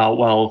think about,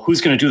 well,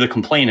 who's going to do the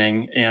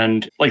complaining?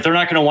 And like, they're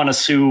not going to want to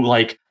sue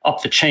like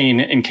up the chain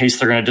in case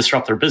they're going to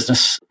disrupt their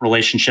business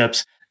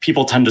relationships.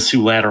 People tend to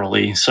sue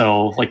laterally.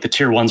 So like the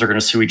tier ones are going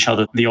to sue each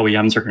other. The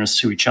OEMs are going to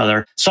sue each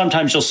other.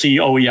 Sometimes you'll see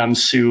OEMs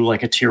sue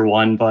like a tier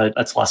one, but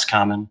that's less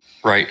common.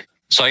 Right.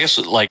 So I guess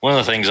like one of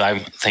the things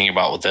I'm thinking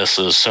about with this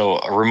is, so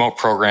a remote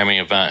programming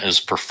event is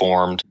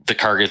performed, the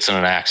car gets in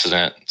an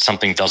accident,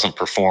 something doesn't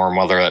perform,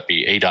 whether that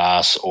be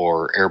ADAS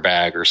or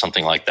airbag or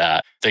something like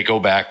that. They go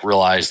back,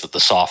 realize that the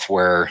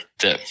software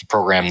that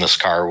programmed this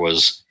car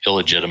was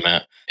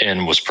illegitimate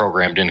and was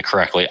programmed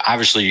incorrectly.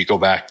 Obviously, you go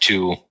back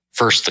to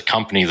first the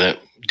company that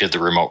did the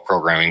remote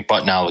programming,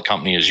 but now the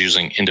company is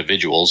using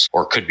individuals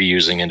or could be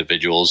using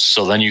individuals.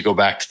 So then you go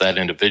back to that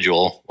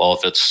individual. Well,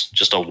 if it's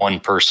just a one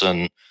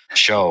person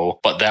show,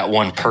 but that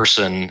one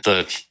person,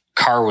 the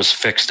car was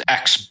fixed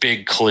X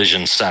big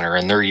collision center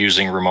and they're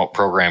using remote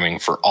programming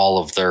for all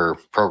of their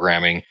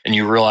programming. And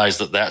you realize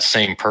that that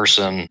same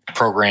person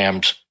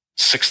programmed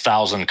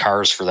 6,000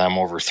 cars for them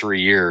over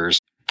 3 years,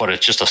 but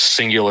it's just a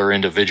singular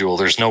individual.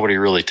 There's nobody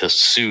really to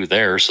sue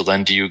there. So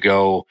then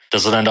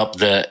does it end up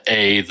that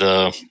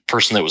the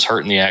person that was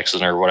hurt in the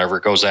accident or whatever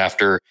goes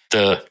after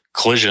the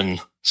collision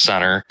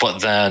center, but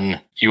then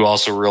you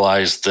also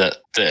realize that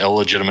the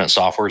illegitimate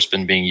software has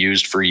been being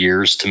used for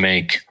years to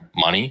make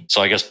money.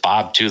 So I guess,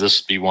 Bob, too,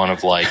 this would be one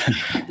of like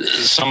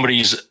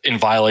somebody's in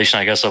violation,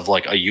 I guess, of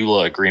like a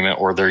EULA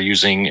agreement, or they're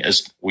using,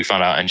 as we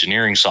found out,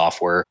 engineering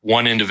software.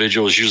 One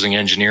individual is using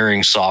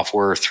engineering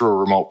software through a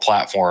remote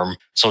platform.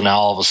 So now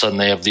all of a sudden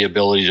they have the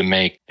ability to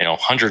make,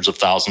 hundreds of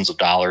thousands of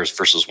dollars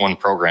versus one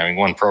programming.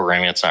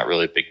 It's not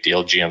really a big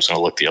deal. GM's going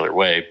to look the other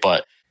way.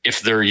 But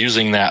if they're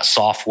using that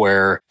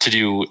software to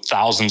do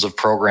thousands of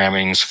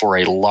programmings for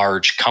a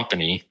large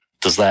company,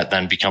 does that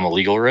then become a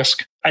legal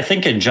risk? I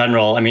think in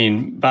general,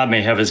 Bob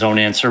may have his own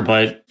answer,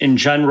 but in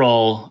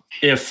general,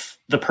 if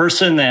the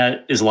person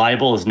that is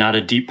liable is not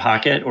a deep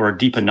pocket or a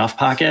deep enough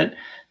pocket,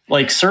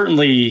 like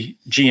certainly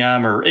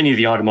GM or any of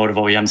the automotive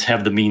OEMs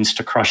have the means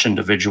to crush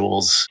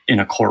individuals in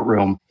a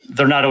courtroom.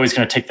 They're not always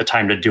going to take the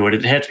time to do it.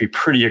 It had to be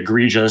pretty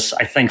egregious,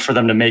 I think, for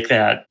them to make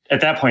that.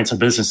 At that point, it's a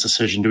business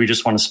decision. Do we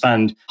just want to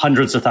spend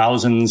hundreds of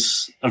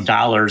thousands of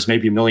dollars,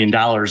 maybe $1 million,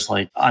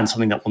 like on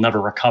something that will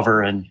never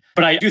recover?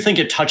 But I do think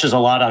it touches a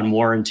lot on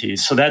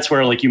warranties. So that's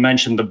where, like you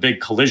mentioned, the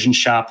big collision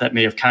shop that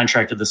may have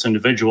contracted this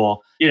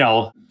individual,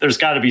 there's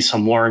got to be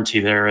some warranty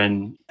there.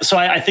 And so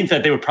I think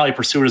that they would probably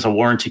pursue it as a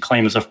warranty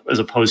claim as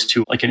opposed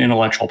to like an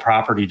intellectual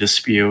property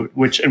dispute,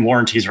 and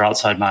warranties are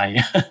outside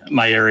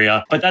my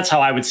area. But that's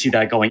how I would see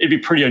that going. It'd be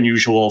pretty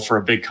unusual for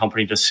a big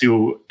company to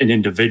sue an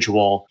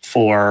individual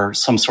for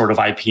some sort of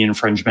IP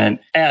infringement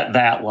at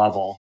that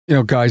level.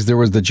 Guys, there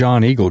was the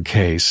John Eagle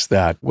case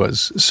that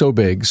was so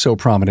big, so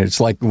prominent. It's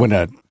like when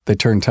they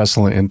turn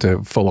Tesla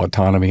into full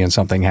autonomy and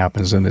something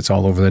happens and it's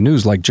all over the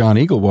news, like John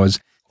Eagle was.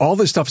 All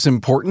this stuff is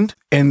important,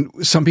 and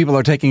some people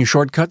are taking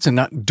shortcuts and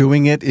not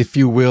doing it, if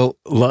you will,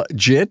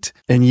 legit,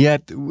 and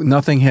yet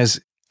nothing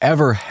has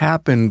ever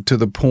happened to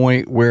the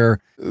point where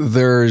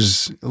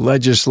there's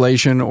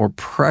legislation or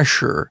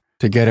pressure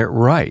to get it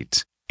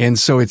right. And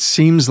so it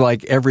seems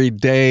like every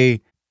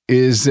day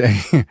is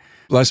a,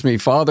 bless me,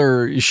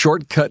 Father,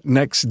 shortcut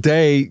next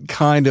day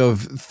kind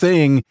of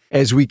thing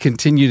as we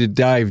continue to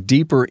dive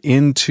deeper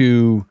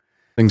into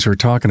things we're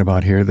talking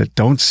about here that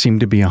don't seem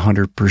to be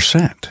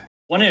 100%.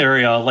 One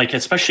area, like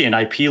especially in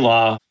IP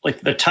law,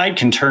 like the tide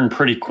can turn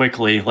pretty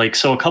quickly. Like,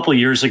 so a couple of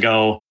years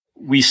ago,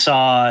 we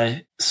saw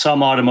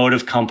some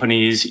automotive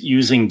companies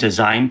using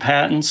design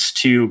patents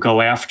to go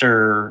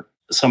after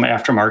some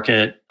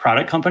aftermarket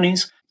product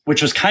companies,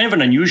 which was kind of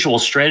an unusual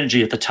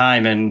strategy at the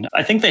time. And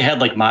I think they had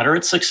like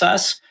moderate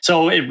success.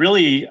 So it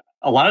really,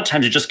 a lot of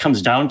times it just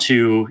comes down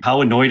to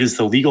how annoyed is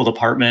the legal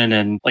department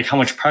and like how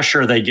much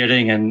pressure are they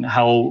getting and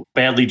how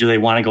badly do they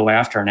want to go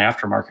after an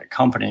aftermarket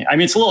company.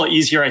 It's a little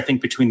easier, I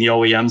think, between the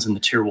OEMs and the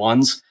tier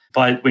ones.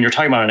 But when you're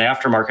talking about an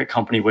aftermarket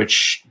company,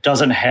 which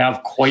doesn't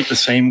have quite the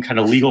same kind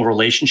of legal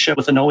relationship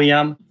with an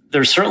OEM,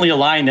 there's certainly a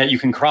line that you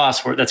can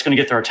cross where that's going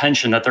to get their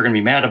attention, that they're going to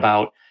be mad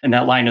about. And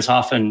that line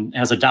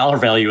has a dollar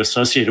value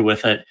associated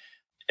with it.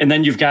 And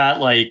then you've got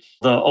like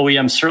the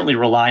OEMs certainly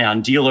rely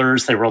on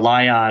dealers. They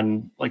rely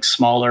on like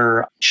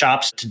smaller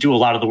shops to do a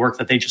lot of the work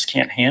that they just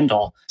can't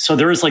handle. So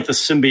there is like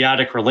this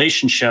symbiotic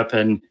relationship.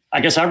 And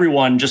I guess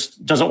everyone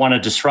just doesn't want to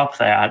disrupt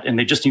that. And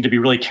they just need to be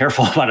really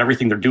careful about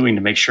everything they're doing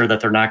to make sure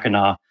that they're not going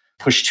to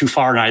push too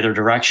far in either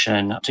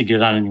direction to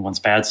get on anyone's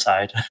bad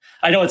side.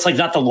 I know it's like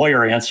not the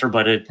lawyer answer,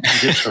 but it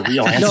is the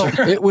real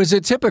answer. No, it was a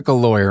typical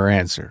lawyer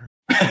answer.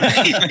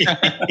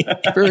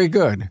 Very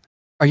good.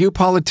 Are you a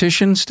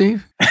politician,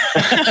 Steve?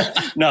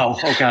 No.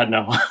 Oh, God,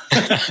 no.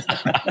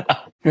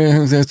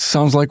 Yeah, that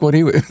sounds like what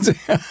he was.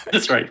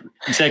 That's right.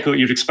 Exactly what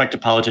you'd expect a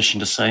politician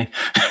to say.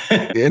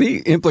 Any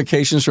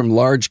implications from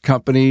large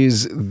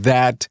companies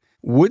that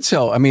would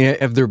sell?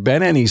 Have there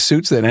been any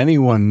suits that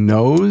anyone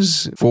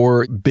knows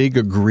for big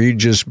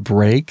egregious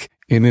break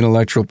in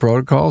intellectual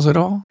protocols at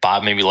all?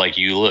 Bob, maybe like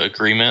EULA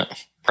agreement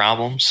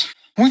problems?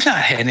 We've not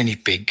had any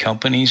big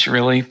companies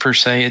really per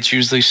se. It's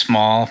usually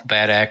small,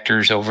 bad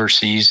actors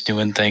overseas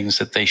doing things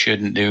that they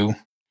shouldn't do,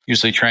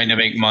 usually trying to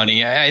make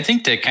money. I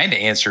think to kind of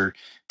answer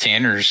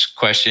Tanner's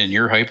question,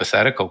 your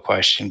hypothetical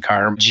question,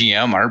 Carm,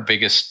 GM, our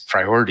biggest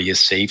priority is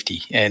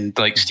safety. And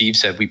like Steve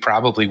said, we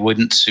probably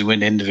wouldn't sue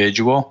an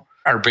individual.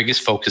 Our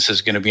biggest focus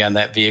is going to be on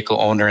that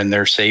vehicle owner and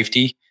their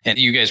safety. And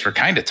you guys were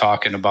kind of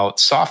talking about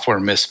software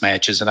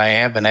mismatches. And I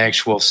have an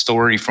actual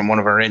story from one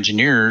of our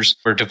engineers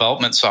where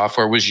development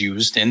software was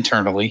used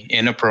internally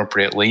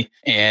inappropriately.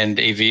 And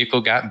a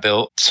vehicle got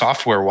built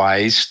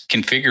software-wise,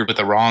 configured with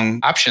the wrong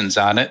options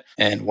on it.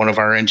 And one of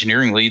our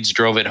engineering leads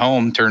drove it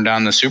home, turned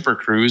on the Super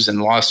Cruise,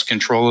 and lost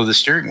control of the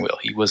steering wheel.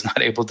 He was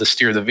not able to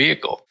steer the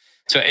vehicle.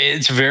 So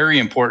it's very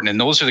important.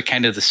 And those are the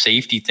kind of the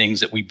safety things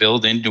that we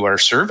build into our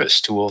service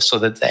tool so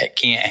that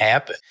can't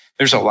happen.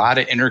 there's a lot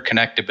of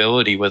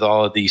interconnectability with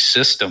all of these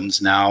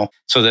systems now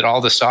so that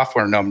all the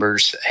software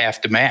numbers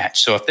have to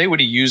match. So if they would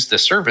have used the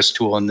service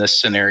tool in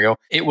this scenario,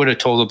 it would have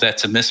told them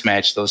that's a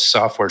mismatch. Those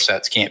software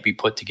sets can't be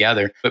put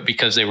together. But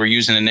because they were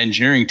using an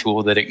engineering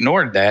tool that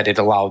ignored that, it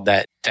allowed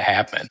that to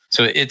happen.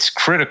 So it's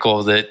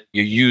critical that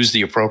you use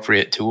the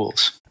appropriate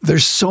tools.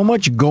 There's so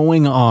much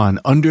going on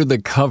under the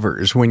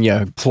covers when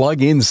you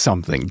plug in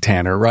something,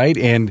 Tanner, right?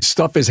 And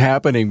stuff is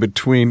happening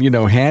between,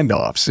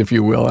 handoffs, if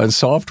you will, and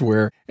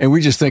software. And we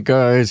just think,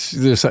 they're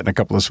setting a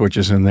couple of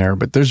switches in there.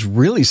 But there's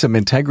really some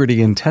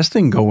integrity and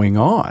testing going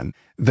on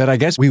that I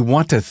guess we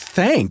want to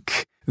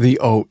thank the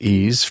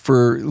OEs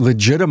for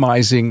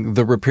legitimizing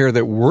the repair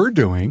that we're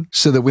doing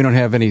so that we don't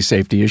have any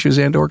safety issues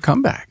and or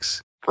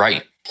comebacks.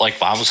 Right. Like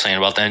Bob was saying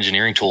about the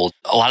engineering tool,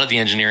 a lot of the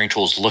engineering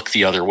tools look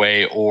the other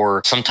way,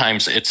 or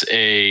sometimes it's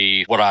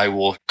what I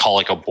will call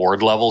like a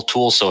board level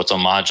tool. So it's a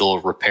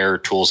modular repair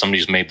tool.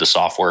 Somebody's made the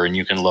software and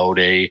you can load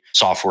a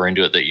software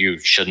into it that you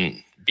shouldn't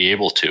be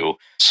able to.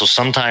 So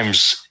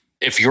sometimes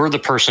if you're the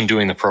person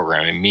doing the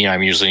programming,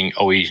 I'm using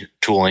OE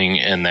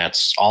tooling and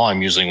that's all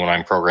I'm using when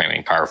I'm programming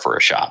a car for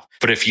a shop.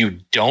 But if you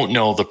don't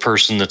know the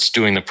person that's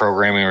doing the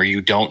programming, or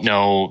you don't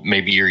know,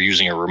 maybe you're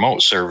using a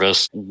remote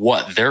service,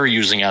 what they're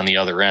using on the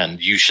other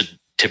end, you should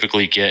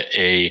typically get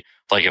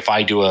like if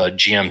I do a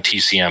GM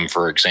TCM,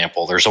 for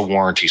example, there's a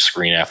warranty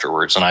screen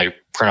afterwards and I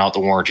print out the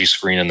warranty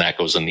screen and that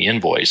goes in the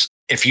invoice.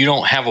 If you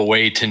don't have a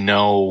way to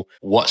know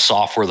what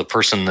software the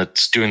person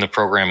that's doing the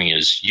programming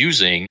is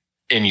using,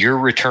 and you're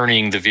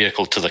returning the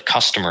vehicle to the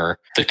customer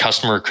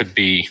could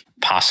be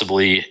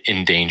possibly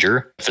in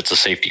danger if it's a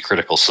safety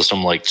critical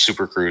system like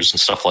Super Cruise and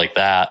stuff like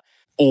that,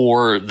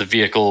 or the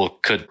vehicle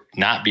could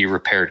not be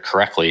repaired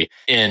correctly.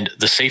 And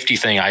the safety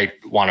thing I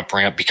want to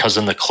bring up, because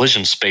in the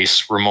collision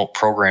space, remote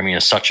programming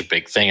is such a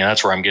big thing. And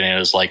that's where I'm getting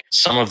at, is like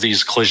some of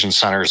these collision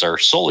centers are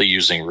solely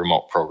using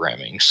remote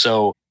programming.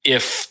 So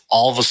if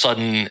all of a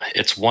sudden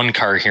it's one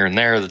car here and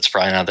there, that's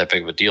probably not that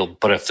big of a deal.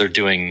 But if they're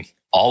doing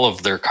all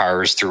of their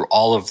cars through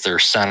all of their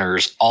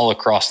centers all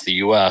across the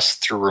US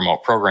through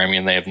remote programming,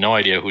 and they have no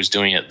idea who's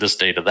doing it this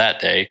day to that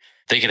day,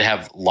 they could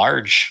have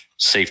large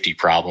safety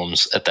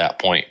problems at that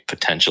point,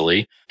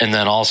 potentially. And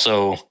then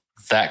also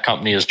that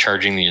company is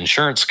charging the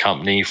insurance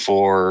company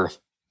for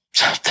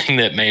something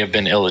that may have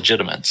been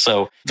illegitimate.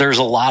 So there's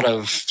a lot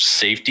of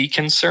safety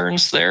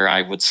concerns there,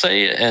 I would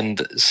say. And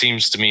it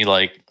seems to me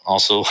like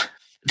also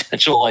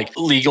potential like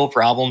legal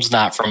problems,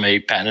 not from a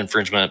patent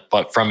infringement,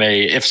 but from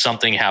if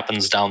something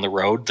happens down the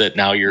road that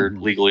now you're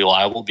legally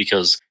liable,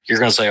 because you're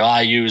going to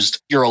say,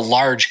 you're a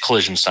large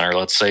collision center,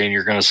 let's say, and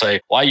you're going to say,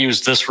 I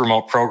used this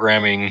remote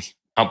programming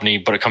company,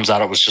 but it comes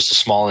out it was just a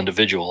small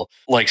individual.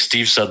 Like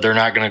Steve said, they're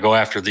not going to go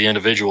after the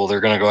individual.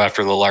 They're going to go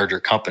after the larger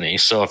company.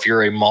 So if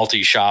you're a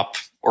multi-shop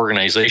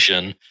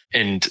organization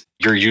and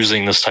you're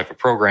using this type of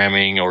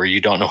programming, or you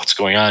don't know what's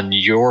going on,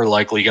 you're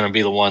likely going to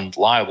be the one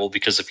liable,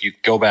 because if you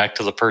go back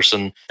to the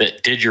person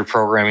that did your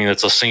programming,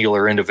 that's a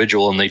singular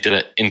individual, and they did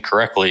it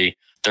incorrectly,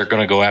 they're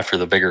going to go after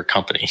the bigger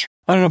company.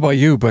 I don't know about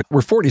you, but we're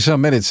 40-some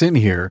minutes in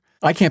here.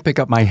 I can't pick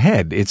up my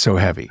head. It's so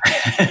heavy.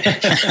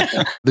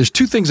 There's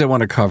two things I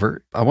want to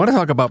cover. I want to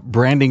talk about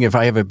branding. If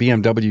I have a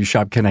BMW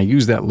shop, can I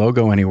use that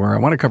logo anywhere? I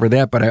want to cover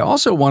that, but I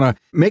also want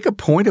to make a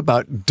point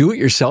about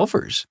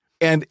do-it-yourselfers.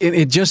 And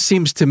it just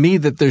seems to me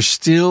that there's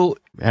still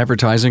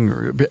advertising.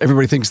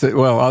 Everybody thinks that,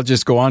 I'll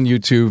just go on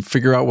YouTube,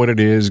 figure out what it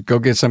is, go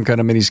get some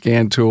kind of mini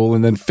scan tool,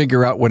 and then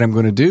figure out what I'm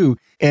going to do.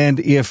 And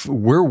if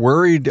we're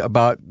worried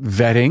about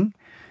vetting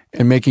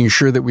and making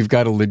sure that we've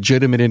got a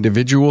legitimate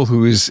individual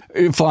who is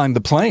flying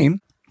the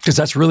plane, because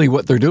that's really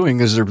what they're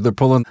doing, is they're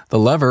pulling the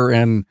lever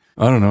and,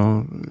 I don't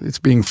know, it's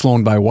being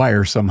flown by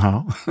wire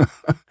somehow.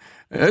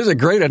 There's a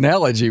great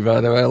analogy,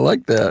 by the way. I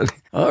like that.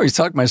 I always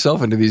talk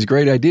myself into these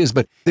great ideas,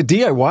 but the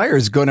DIYer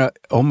is going to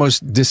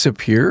almost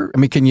disappear. I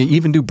mean, can you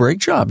even do brake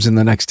jobs in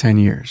the next 10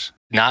 years?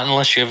 Not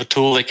unless you have a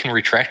tool that can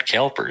retract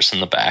calipers in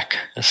the back.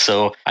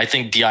 So I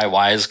think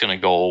DIY is going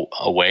to go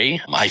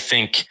away. I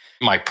think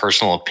my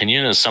personal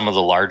opinion is some of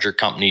the larger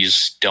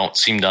companies don't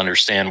seem to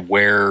understand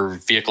where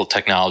vehicle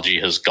technology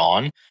has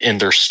gone, and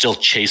they're still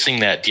chasing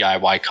that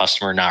DIY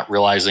customer, not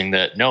realizing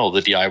that, no,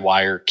 the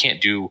DIYer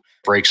can't do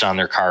brakes on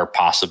their car,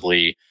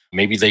 possibly.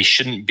 Maybe they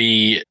shouldn't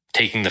be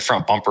taking the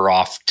front bumper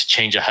off to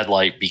change a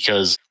headlight,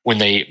 because when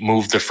they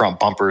move the front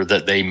bumper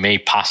that they may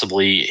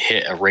possibly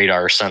hit a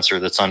radar sensor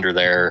that's under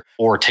there,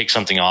 or take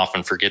something off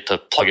and forget to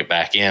plug it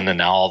back in. And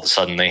now all of a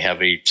sudden they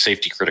have a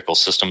safety critical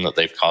system that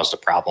they've caused a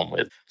problem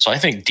with. So I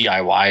think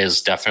DIY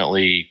is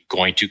definitely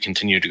going to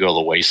continue to go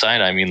the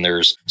wayside. I mean,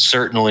 there's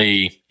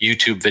certainly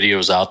YouTube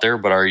videos out there,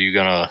 but are you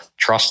going to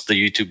trust the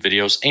YouTube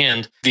videos?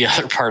 And the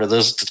other part of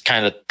this, to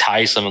kind of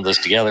tie some of this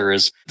together,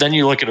 is then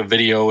you look at a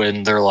video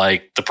and they're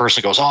like, the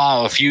person goes,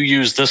 if you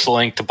use this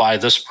link to buy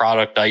this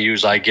product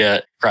I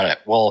get credit.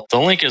 Well, the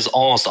link is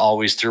almost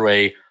always through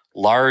a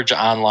large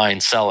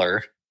online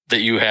seller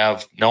that you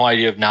have no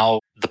idea of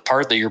now. The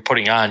part that you're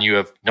putting on, you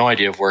have no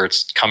idea of where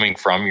it's coming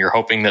from. You're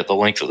hoping that the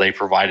link that they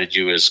provided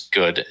you is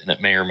good, and it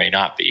may or may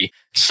not be.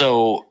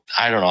 So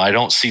I don't know. I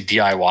don't see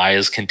DIY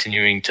as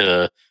continuing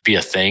to be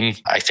a thing.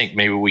 I think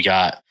maybe we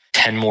got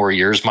 10 more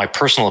years. My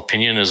personal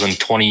opinion is in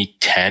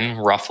 2010,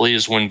 roughly,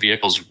 is when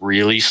vehicles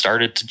really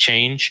started to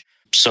change.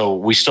 So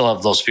we still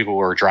have those people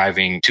who are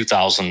driving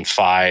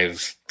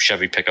 2005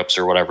 Chevy pickups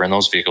or whatever, and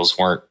those vehicles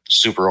weren't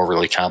super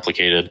overly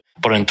complicated.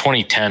 But in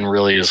 2010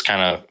 really is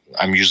kind of,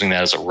 I'm using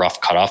that as a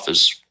rough cutoff,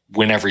 is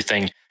when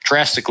everything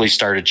drastically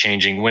started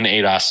changing, when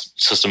ADAS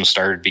systems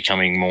started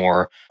becoming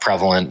more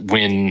prevalent,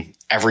 when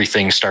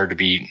everything started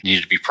to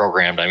needed to be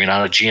programmed. I mean,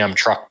 on a GM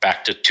truck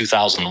back to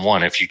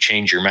 2001, if you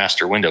change your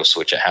master window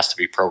switch, it has to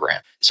be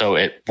programmed. So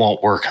it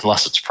won't work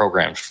unless it's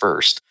programmed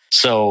first.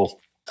 So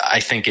I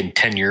think in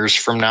 10 years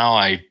from now,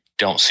 I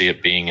don't see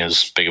it being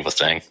as big of a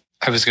thing.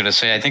 I was going to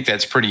say, I think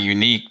that's pretty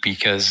unique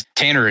because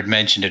Tanner had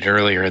mentioned it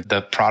earlier.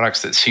 The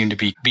products that seem to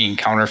be being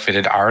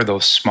counterfeited are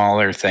those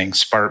smaller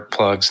things, spark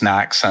plugs,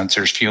 NOx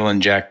sensors, fuel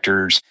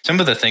injectors, some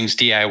of the things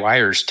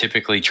DIYers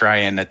typically try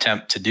and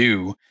attempt to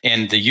do.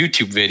 And the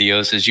YouTube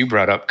videos, as you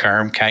brought up,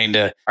 Carm, kind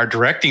of are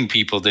directing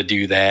people to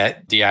do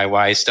that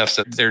DIY stuff.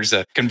 So there's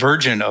a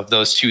convergence of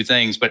those two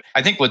things. But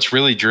I think what's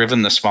really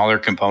driven the smaller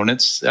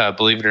components,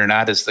 believe it or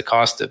not, is the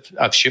cost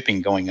of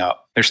shipping going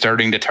up. They're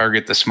starting to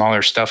target the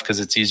smaller stuff because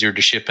it's easier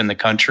to ship in the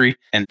country.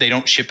 And they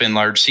don't ship in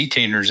large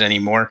containers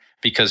anymore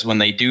because when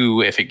they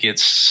do, if it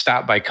gets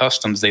stopped by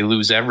customs, they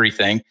lose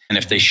everything. And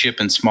if they ship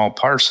in small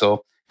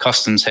parcel,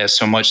 customs has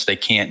so much they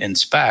can't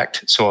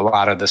inspect. So a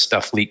lot of the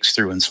stuff leaks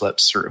through and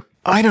slips through.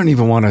 I don't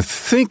even want to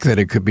think that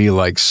it could be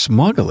like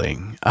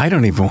smuggling. I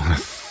don't even want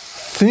to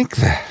think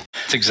that.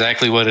 It's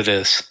exactly what it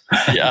is.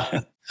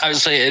 Yeah. I would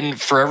say, and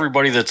for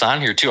everybody that's on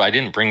here too, I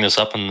didn't bring this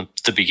up in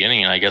the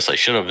beginning, and I guess I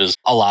should have, is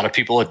a lot of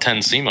people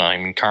attend SEMA. I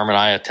mean, Carmen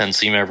and I attend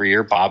SEMA every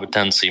year. Bob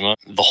attends SEMA.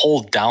 The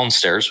whole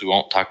downstairs, we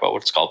won't talk about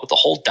what it's called, but the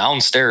whole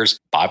downstairs,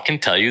 Bob can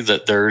tell you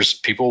that there's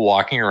people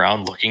walking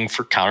around looking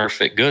for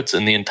counterfeit goods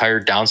in the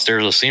entire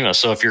downstairs of SEMA.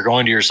 So if you're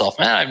going to yourself,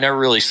 man, I've never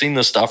really seen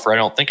this stuff, or I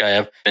don't think I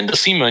have been to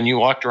SEMA, and you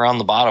walked around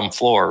the bottom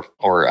floor,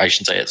 or I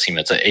should say at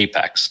SEMA, it's at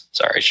Apex.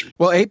 Sorry.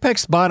 Well,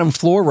 Apex bottom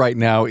floor right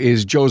now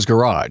is Joe's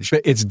Garage.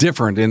 It's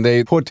different, and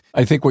they put,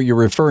 I think, what you're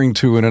referring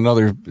to in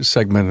another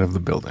segment of the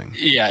building.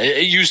 Yeah,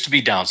 it used to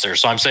be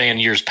downstairs. So I'm saying in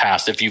years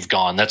past, if you've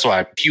gone, that's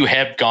why if you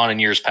had gone in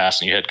years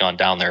past and you had gone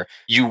down there,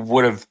 you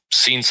would have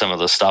seen some of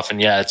the stuff.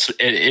 And yeah,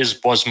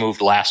 was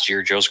moved last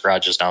year. Joe's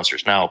Garage is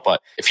downstairs now.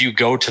 But if you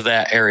go to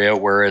that area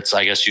where it's,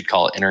 I guess you'd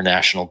call it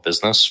international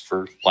business,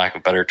 for lack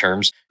of better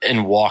terms,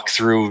 and walk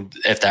through,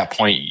 at that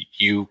point,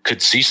 you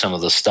could see some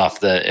of the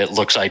stuff that it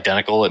looks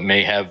identical. It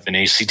may have an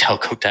AC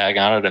Delco tag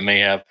on it. It may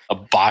have a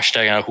Bosch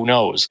tag on it. Who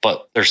knows?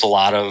 But there's a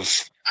lot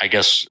of, I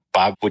guess,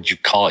 Bob, would you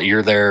call it,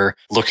 you're there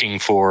looking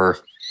for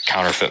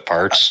counterfeit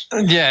parts?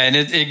 Yeah, and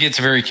it gets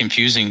very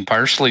confusing,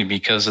 partially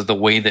because of the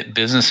way that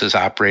businesses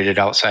operated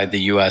outside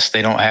the U.S.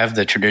 They don't have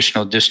the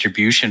traditional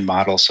distribution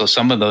model. So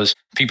some of those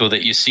people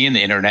that you see in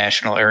the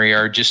international area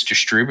are just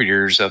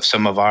distributors of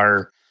some of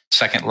our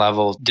second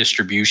level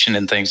distribution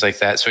and things like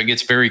that. So it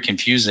gets very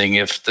confusing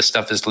if the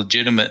stuff is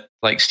legitimate,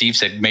 like Steve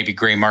said, maybe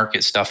gray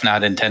market stuff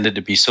not intended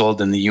to be sold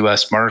in the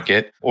US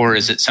market, or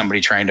is it somebody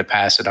trying to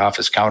pass it off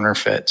as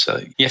counterfeit? So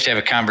you have to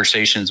have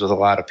conversations with a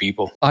lot of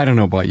people. I don't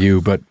know about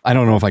you, but I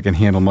don't know if I can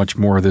handle much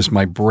more of this.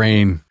 My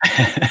brain,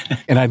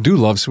 and I do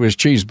love Swiss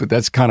cheese, but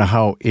that's kind of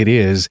how it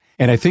is.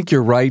 And I think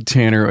you're right,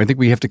 Tanner. I think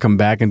we have to come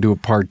back and do a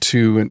part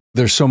 2. And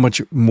there's so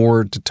much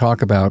more to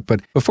talk about.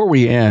 But before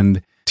we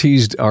end,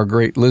 teased our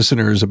great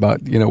listeners about,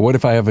 what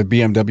if I have a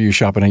BMW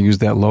shop and I use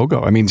that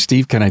logo? I mean,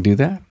 Steve, can I do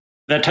that?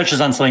 That touches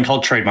on something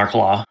called trademark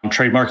law.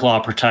 Trademark law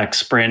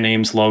protects brand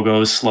names,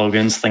 logos,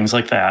 slogans, things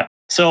like that.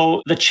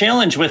 So the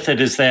challenge with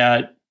it is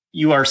that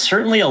you are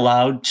certainly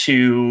allowed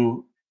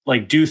to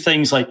do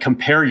things like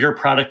compare your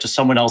product to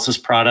someone else's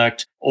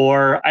product.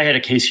 Or I had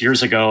a case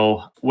years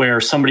ago where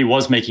somebody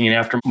was making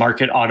an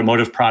aftermarket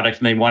automotive product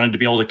and they wanted to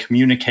be able to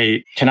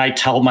communicate, can I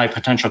tell my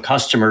potential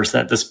customers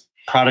that this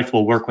product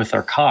will work with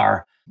their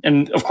car?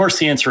 And of course,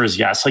 the answer is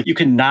yes. You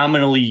can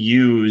nominally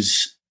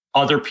use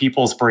other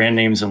people's brand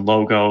names and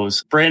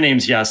logos. Brand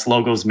names, yes.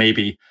 Logos,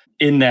 maybe,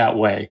 in that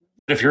way.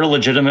 If you're a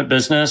legitimate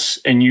business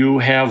and you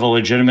have a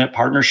legitimate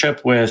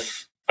partnership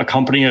with a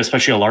company,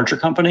 especially a larger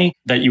company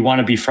that you want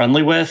to be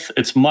friendly with,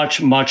 it's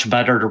much, much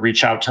better to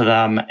reach out to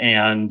them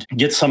and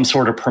get some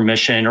sort of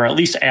permission, or at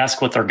least ask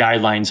what their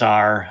guidelines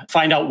are,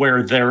 find out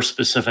where their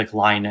specific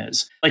line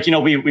is.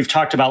 We've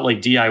talked about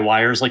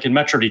DIYers, in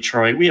Metro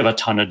Detroit, we have a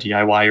ton of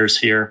DIYers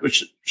here,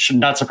 which should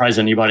not surprise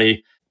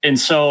anybody. And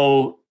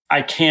so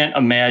I can't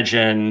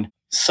imagine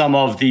some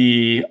of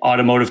the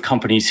automotive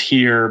companies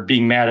here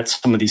being mad at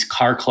some of these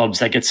car clubs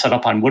that get set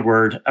up on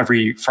Woodward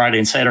every Friday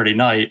and Saturday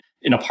night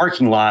in a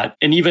parking lot,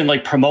 and even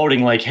promoting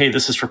hey,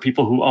 this is for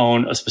people who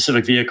own a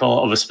specific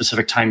vehicle of a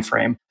specific time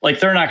frame.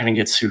 They're not going to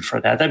get sued for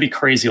that. That'd be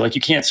crazy.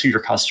 You can't sue your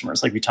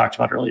customers, like we talked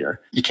about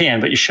earlier. You can,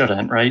 but you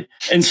shouldn't, right?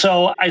 And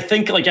so I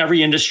think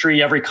every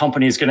industry, every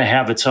company is going to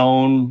have its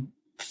own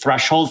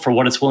threshold for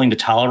what it's willing to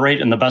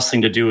tolerate. And the best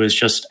thing to do is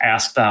just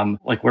ask them,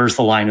 like, where's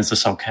the line? Is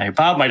this okay?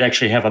 Bob might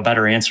actually have a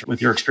better answer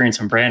with your experience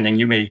in branding.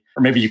 You may,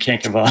 or maybe you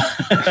can't give a...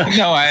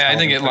 No, I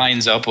think it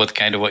lines up with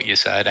kind of what you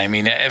said. I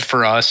mean,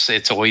 for us,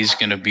 it's always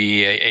going to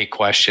be a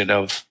question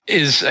of,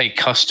 is a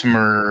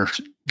customer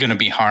going to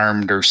be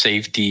harmed or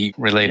safety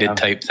related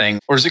type thing?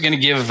 Or is it going to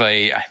give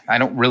I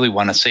don't really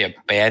want to say a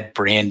bad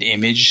brand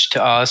image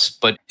to us,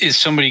 but is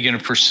somebody going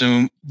to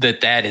presume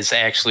that is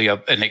actually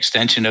an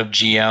extension of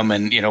GM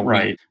and,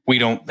 we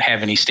don't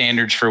have any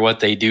standards for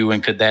what they do?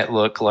 And could that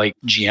look like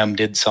GM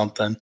did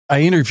something?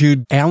 I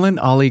interviewed Alan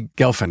Ollie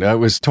Gelfand. It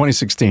was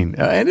 2016.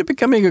 Ended up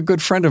becoming a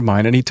good friend of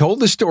mine. And he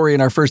told the story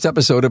in our first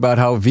episode about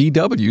how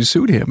VW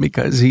sued him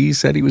because he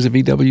said he was a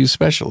VW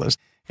specialist.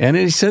 And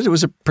he said it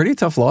was a pretty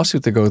tough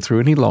lawsuit to go through,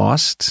 and he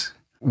lost.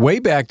 Way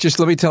back, just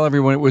let me tell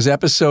everyone, it was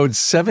episode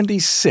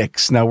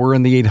 76. Now we're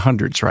in the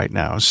 800s right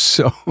now.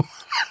 So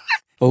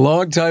a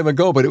long time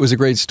ago, but it was a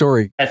great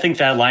story. I think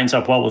that lines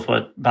up well with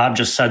what Bob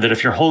just said, that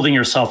if you're holding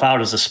yourself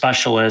out as a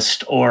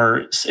specialist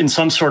or in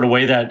some sort of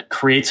way that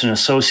creates an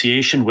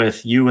association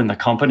with you and the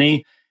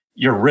company,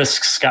 your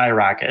risk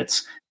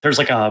skyrockets. There's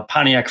like a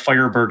Pontiac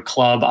Firebird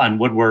Club on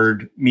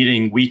Woodward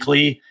meeting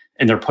weekly,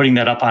 and they're putting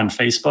that up on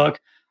Facebook.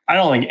 I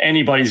don't think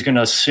anybody's going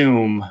to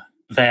assume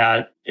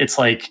that it's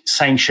like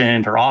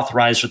sanctioned or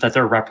authorized or that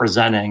they're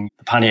representing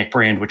the Pontiac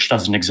brand, which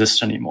doesn't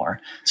exist anymore.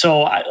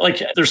 So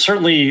there's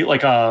certainly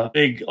like a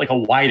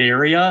wide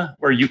area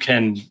where you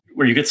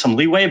get some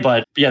leeway.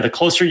 But yeah, the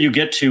closer you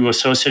get to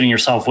associating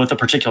yourself with a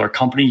particular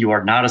company you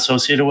are not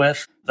associated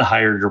with, the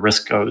higher your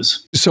risk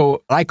goes.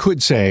 So I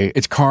could say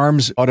it's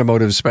Carms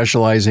Automotive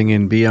specializing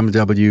in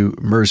BMW,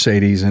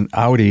 Mercedes, and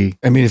Audi.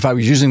 I mean, if I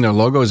was using their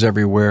logos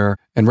everywhere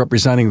and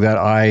representing that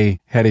I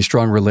had a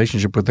strong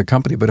relationship with the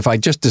company, but if I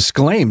just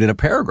disclaimed in a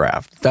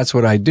paragraph, that's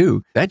what I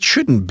do, that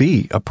shouldn't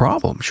be a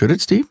problem, should it,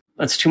 Steve?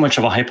 That's too much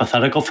of a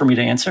hypothetical for me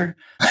to answer.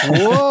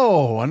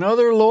 Whoa,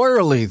 another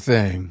lawyerly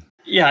thing.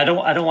 Yeah, I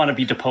don't want to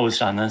be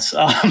deposed on this.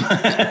 So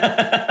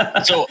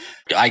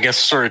I guess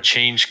sort of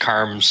change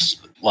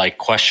Carm's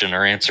question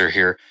or answer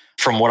here.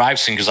 From what I've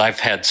seen, because I've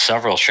had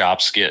several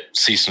shops get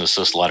cease and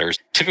desist letters.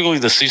 Typically,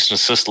 the cease and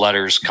desist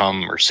letters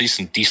cease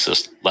and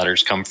desist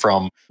letters come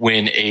from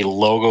when a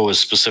logo is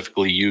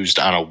specifically used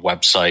on a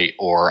website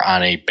or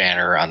on a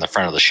banner on the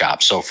front of the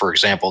shop. So, for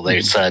example,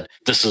 they said,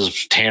 this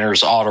is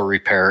Tanner's Auto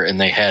Repair, and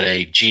they had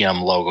a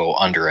GM logo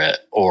under it.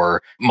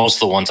 Or most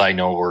of the ones I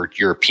know were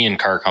European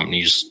car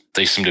companies.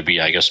 They seem to be,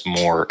 I guess,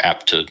 more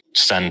apt to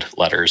send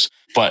letters.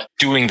 But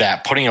doing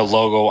that, putting a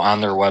logo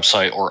on their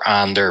website or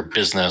on their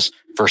business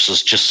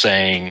versus just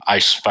saying, I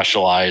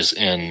specialize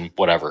in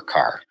whatever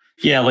car.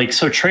 Yeah,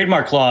 so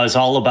trademark law is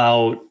all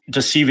about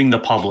deceiving the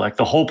public.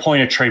 The whole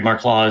point of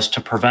trademark law is to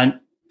prevent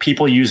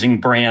people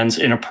using brands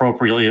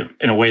inappropriately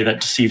in a way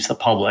that deceives the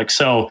public.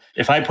 So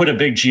if I put a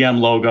big GM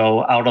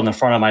logo out on the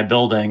front of my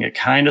building, it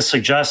kind of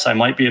suggests I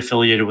might be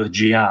affiliated with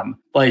GM.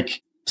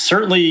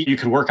 Certainly you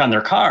could work on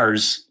their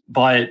cars,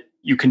 but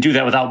you can do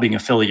that without being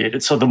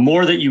affiliated. So the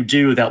more that you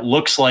do that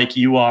looks like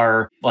you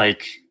are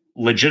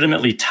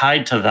legitimately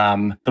tied to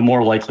them, the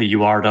more likely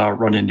you are to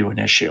run into an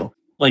issue.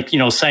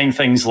 Saying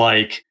things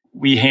like,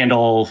 we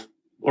handle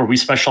or we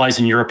specialize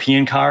in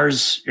European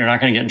cars, you're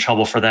not going to get in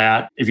trouble for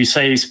that. If you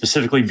say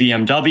specifically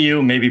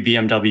BMW, maybe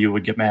BMW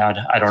would get mad.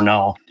 I don't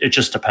know. It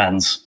just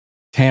depends.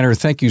 Tanner,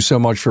 thank you so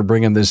much for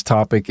bringing this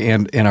topic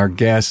and our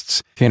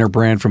guests. Tanner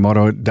Brand from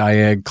Auto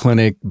Diag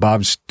Clinic,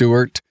 Bob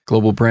Stewart,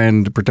 Global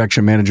Brand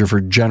Protection Manager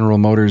for General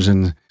Motors,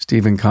 and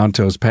Stephen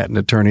Contos, patent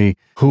attorney,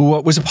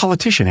 who was a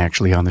politician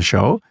actually on the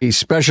show. He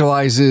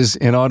specializes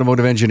in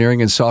automotive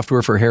engineering and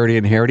software for Harity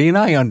 & Harity, and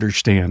I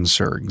understand,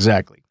 sir,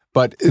 exactly.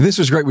 But this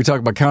was great. We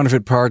talked about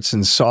counterfeit parts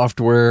and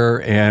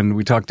software, and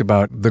we talked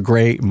about the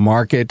gray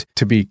market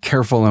to be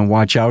careful and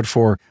watch out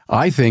for.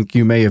 I think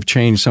you may have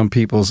changed some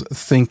people's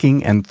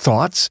thinking and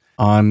thoughts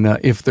on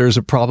if there's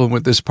a problem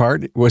with this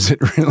part. Was it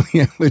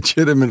really a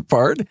legitimate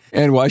part?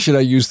 And why should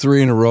I use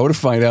 3 in a row to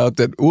find out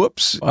that,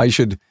 whoops, I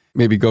should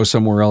maybe go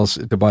somewhere else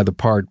to buy the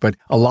part? But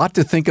a lot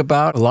to think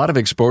about, a lot of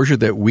exposure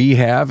that we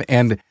have.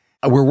 And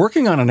we're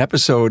working on an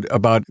episode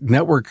about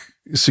network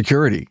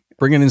security.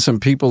 Bringing in some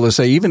people to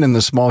say, even in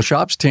the small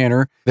shops,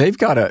 Tanner, they've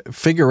got to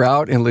figure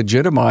out and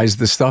legitimize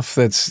the stuff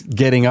that's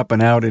getting up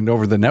and out and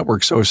over the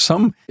network. So if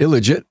some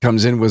illegit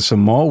comes in with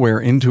some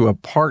malware into a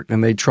part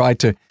and they try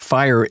to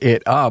fire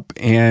it up,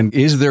 and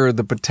is there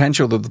the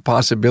potential of the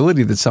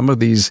possibility that some of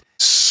these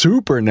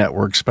super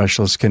network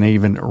specialists can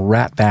even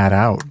rat that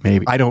out?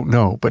 Maybe. I don't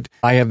know, but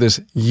I have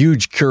this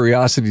huge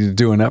curiosity to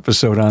do an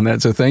episode on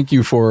that. So thank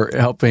you for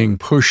helping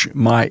push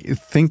my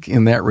think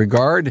in that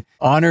regard.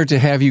 Honored to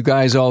have you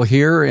guys all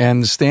here,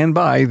 and stand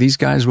by. These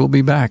guys will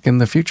be back in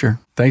the future.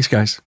 Thanks,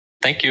 guys.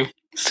 Thank you.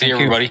 See you,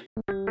 everybody.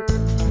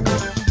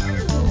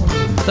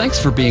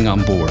 Thanks for being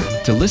on board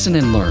to listen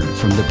and learn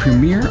from the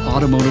premier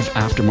automotive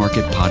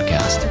aftermarket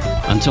podcast.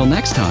 Until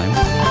next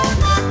time.